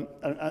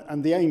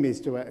 And the aim is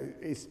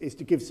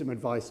to give some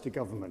advice to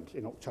government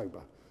in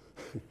October.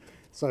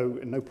 So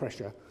no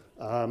pressure.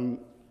 And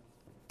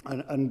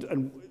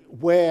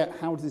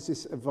how does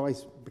this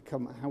advice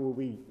become, how are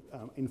we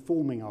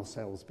informing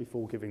ourselves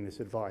before giving this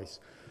advice?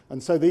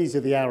 And so these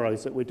are the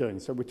arrows that we're doing.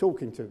 So we're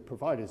talking to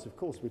providers, of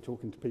course, we're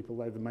talking to people,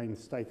 they're the main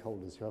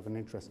stakeholders who have an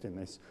interest in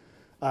this.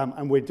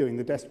 And we're doing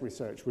the desk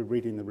research, we're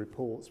reading the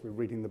reports, we're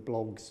reading the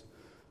blogs,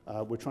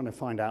 we're trying to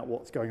find out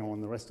what's going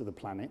on the rest of the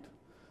planet.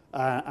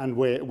 And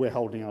we're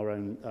holding our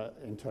own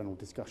internal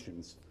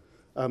discussions.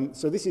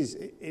 So this is,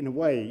 in a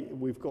way,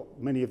 we've got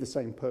many of the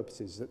same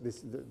purposes that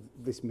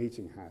this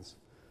meeting has.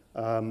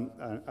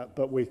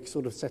 But we're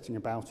sort of setting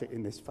about it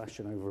in this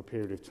fashion over a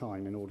period of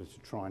time in order to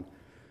try and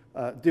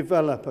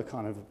develop a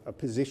kind of a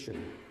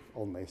position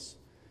on this,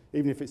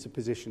 even if it's a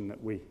position that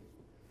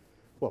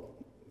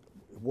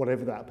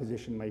whatever that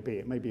position may be,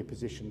 it may be a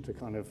position to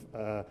kind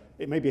of,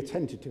 it may be a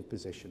tentative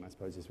position, I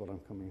suppose, is what I'm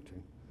coming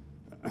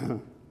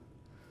to.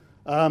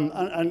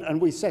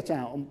 And we set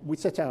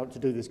out to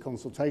do this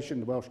consultation.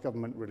 The Welsh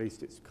Government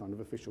released its kind of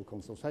official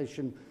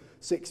consultation,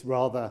 6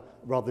 rather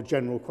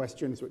general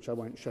questions, which I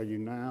won't show you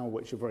now,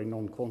 which are very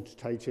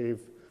non-quantitative,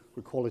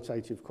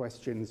 qualitative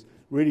questions,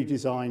 really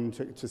designed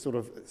to sort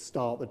of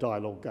start the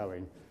dialogue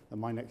going. And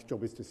my next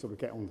job is to sort of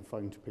get on the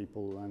phone to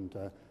people and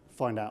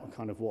find out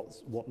kind of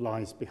what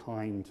lies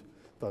behind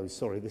those.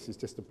 Sorry, this is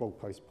just a blog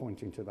post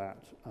pointing to that.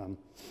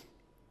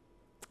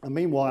 And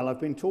meanwhile,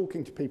 I've been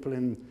talking to people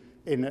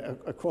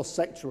across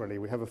sectorally.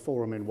 We have a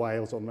forum in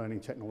Wales on learning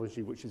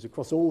technology, which is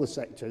across all the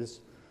sectors.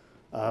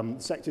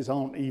 Sectors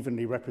aren't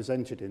evenly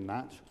represented in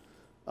that.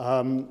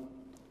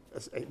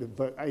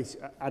 But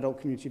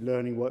adult community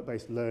learning,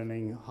 work-based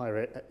learning,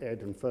 higher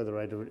ed and further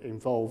ed are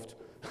involved.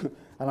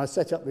 And I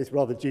set up this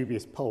rather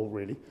dubious poll,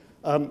 really.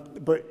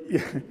 But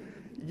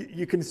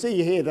you can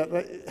see here that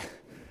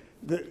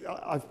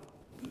I've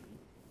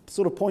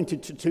sort of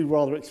pointed to 2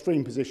 rather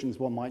extreme positions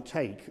one might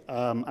take,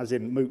 as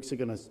in MOOCs are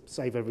going to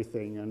save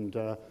everything, and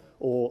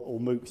or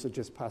MOOCs are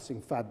just passing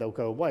fad, they'll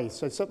go away.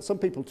 So some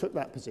people took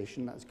that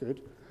position, that's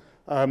good.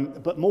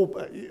 But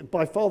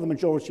by far the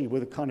majority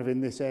were kind of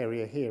in this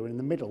area here, in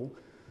the middle.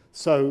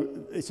 So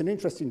it's an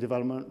interesting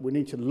development. We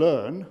need to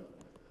learn,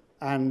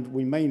 and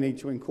we may need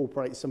to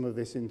incorporate some of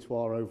this into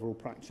our overall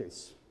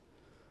practice.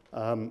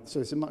 So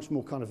it's a much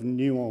more kind of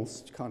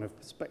nuanced kind of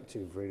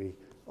perspective, really,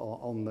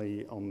 on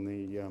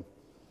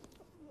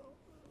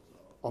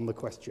the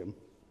question.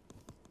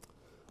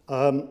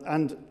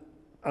 And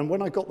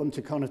when I got them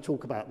to kind of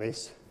talk about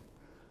this,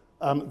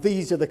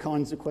 these are the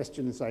kinds of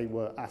questions they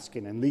were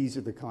asking, and these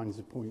are the kinds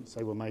of points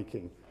they were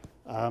making.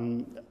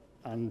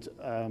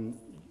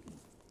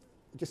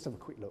 Just have a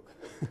quick look.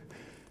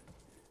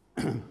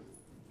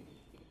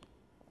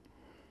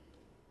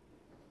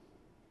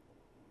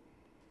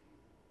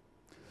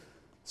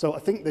 So I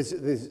think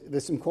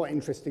there's some quite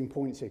interesting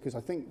points here, because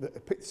I think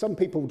that some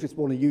people just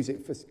want to use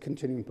it for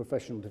continuing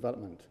professional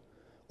development.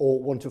 or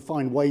want to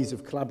find ways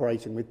of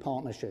collaborating with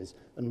partnerships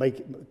and make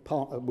it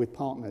with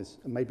partners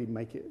and maybe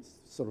make it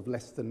sort of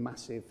less than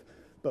massive,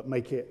 but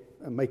make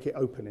it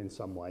open in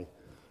some way.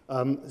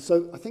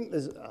 So I think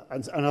there's,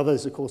 and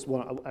others of course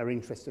are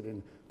interested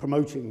in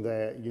promoting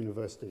their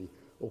university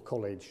or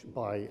college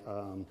by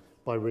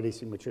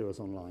releasing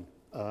materials online,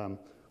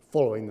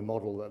 following the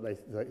model that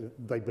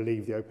they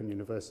believe the Open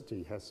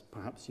University has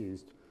perhaps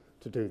used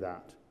to do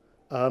that.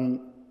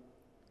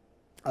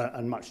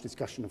 And much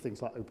discussion of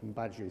things like open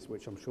badges,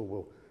 which I'm sure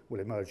will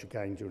emerge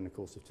again during the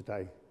course of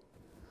today.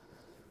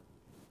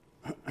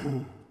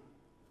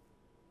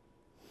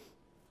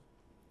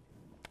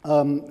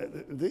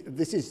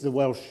 This is the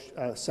Welsh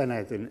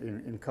Senedd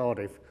in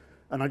Cardiff,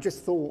 and I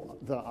just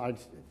thought that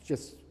I'd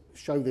just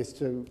show this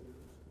to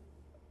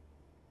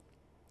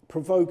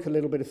provoke a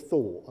little bit of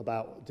thought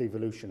about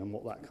devolution and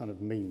what that kind of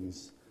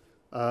means.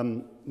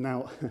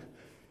 Now,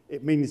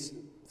 it means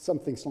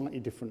something slightly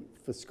different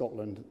for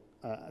Scotland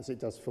as it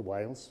does for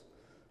Wales.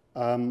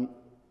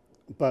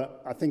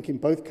 But I think in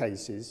both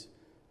cases,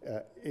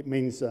 it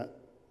means that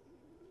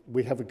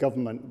we have a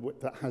government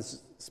that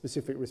has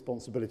specific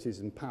responsibilities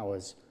and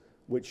powers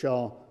which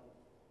are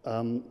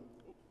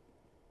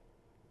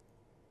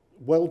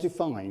well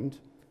defined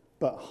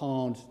but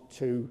hard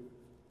to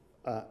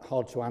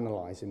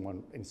analyse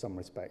in some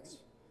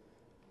respects.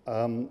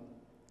 Some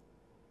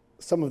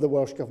of the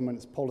Welsh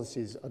Government's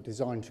policies are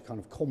designed to kind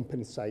of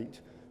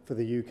compensate for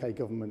the UK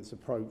government's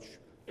approach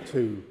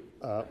to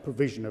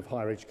provision of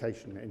higher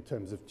education in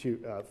terms of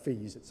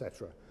fees,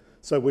 etc.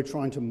 So we're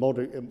trying to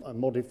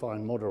modify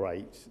and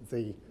moderate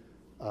the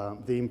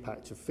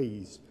impact of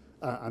fees,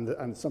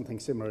 and something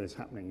similar is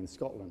happening in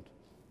Scotland.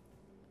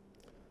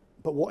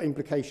 But what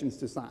implications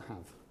does that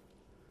have?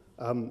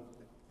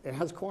 It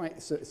has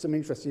quite some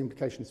interesting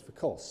implications for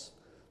costs.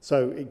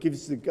 So it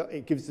gives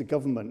the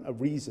government a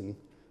reason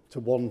to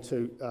want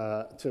to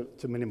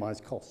minimise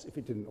costs if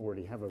it didn't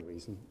already have a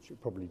reason, which it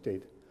probably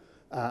did.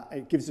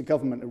 It gives the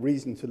government a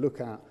reason to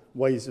look at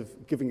ways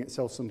of giving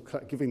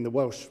the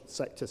Welsh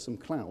sector some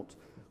clout,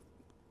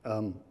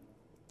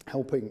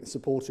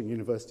 supporting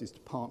universities to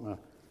partner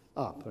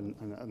up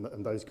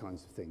and those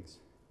kinds of things.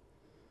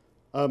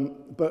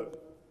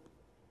 But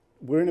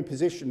we're in a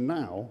position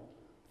now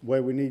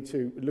where we need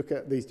to look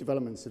at these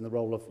developments in the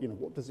role of,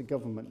 what does a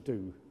government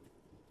do?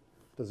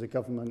 Does a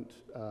government,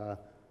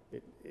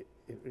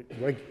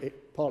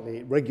 partly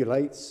it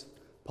regulates,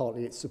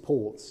 partly it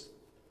supports.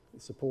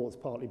 It supports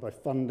partly by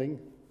funding,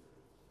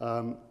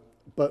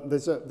 but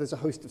there's a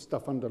host of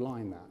stuff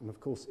underlying that. And of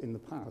course, in the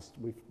past,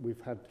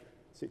 we've had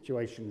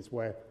situations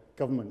where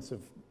governments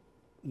have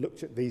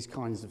looked at these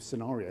kinds of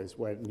scenarios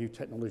where new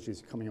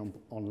technologies are coming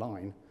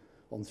online,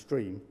 on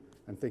stream,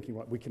 and thinking,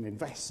 right, we can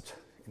invest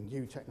in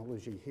new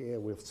technology here.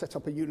 We'll set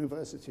up a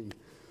university,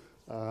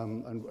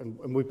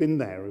 and we've been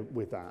there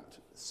with that.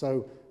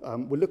 So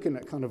we're looking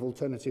at kind of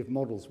alternative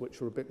models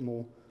which are a bit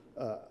more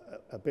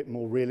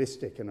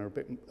realistic and are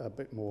a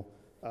bit more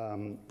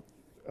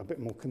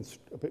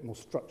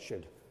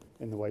structured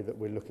in the way that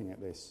we're looking at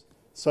this.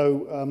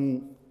 So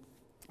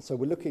so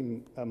we're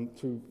looking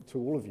to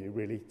all of you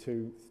really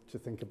to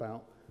think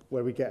about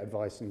where we get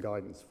advice and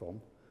guidance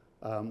from.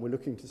 We're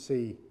looking to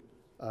see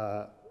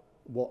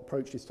what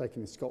approach is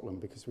taken in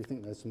Scotland, because we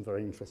think there's some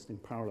very interesting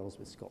parallels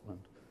with Scotland,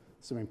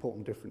 some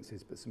important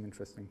differences, but some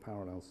interesting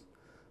parallels.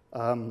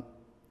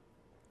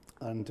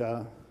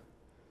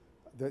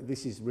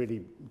 This is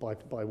really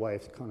by way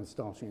of kind of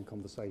starting a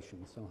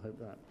conversation, so I hope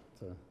that...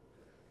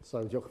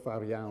 So, diolch yn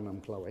fawr iawn am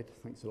clywed.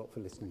 Thanks a lot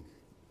for listening.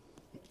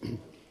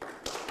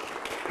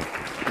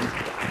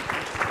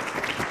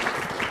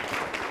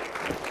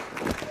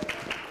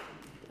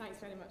 Thanks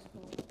very much,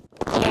 Paul.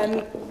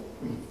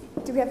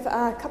 Do we have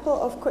a couple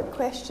of quick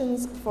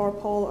questions for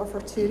Paul or for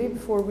Turi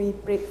before we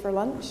break for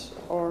lunch,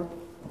 or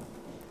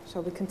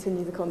shall we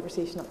continue the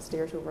conversation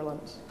upstairs over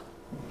lunch?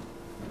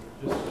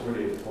 Just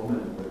really a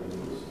comment that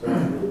was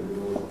very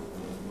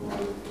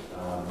Nordic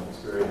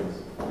experience.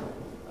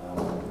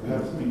 We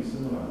have something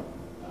similar,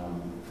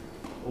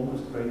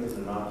 almost created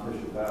an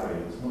artificial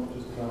barrier. It's not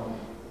just about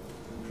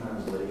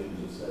translations,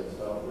 you say, it's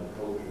about the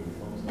culture and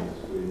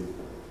context. With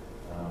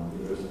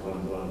University of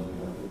Ireland, we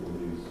have people who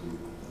use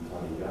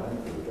entirely Gaelic,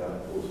 for the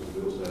Gaelic courses. We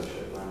also have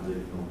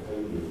Shetlandic and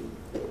Orcadian,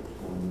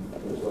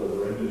 as well as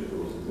our English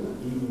courses. And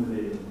even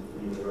within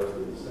the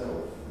university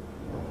itself,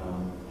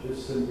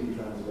 just simply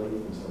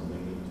translating something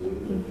into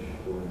English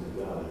or into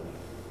Gaelic,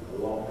 a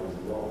lot is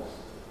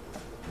lost.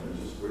 And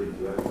it's just really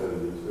to echo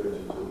the experience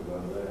you talked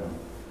about there.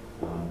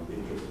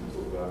 Interesting to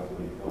talk about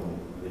when you come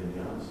in the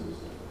answers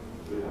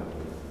we have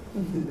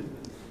there.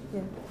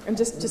 Yeah, and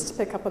just to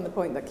pick up on the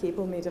point that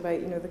Cable made about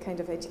the kind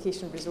of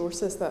education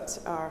resources that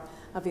are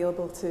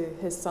available to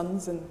his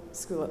sons in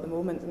school at the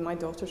moment. And my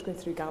daughter's going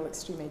through Gaelic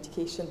stream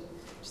education.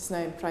 She's now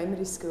in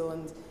primary school,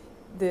 and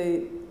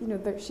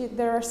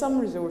there are some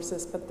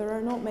resources, but there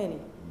are not many.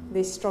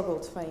 they struggle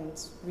to find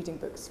reading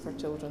books for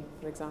children,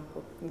 for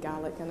example, in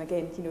Gaelic. And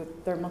again, you know,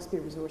 there must be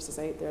resources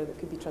out there that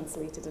could be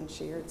translated and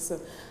shared. So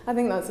I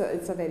think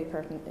it's a very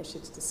pertinent issue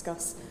to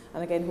discuss.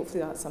 And again,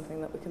 hopefully that's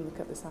something that we can look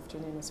at this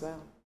afternoon as well.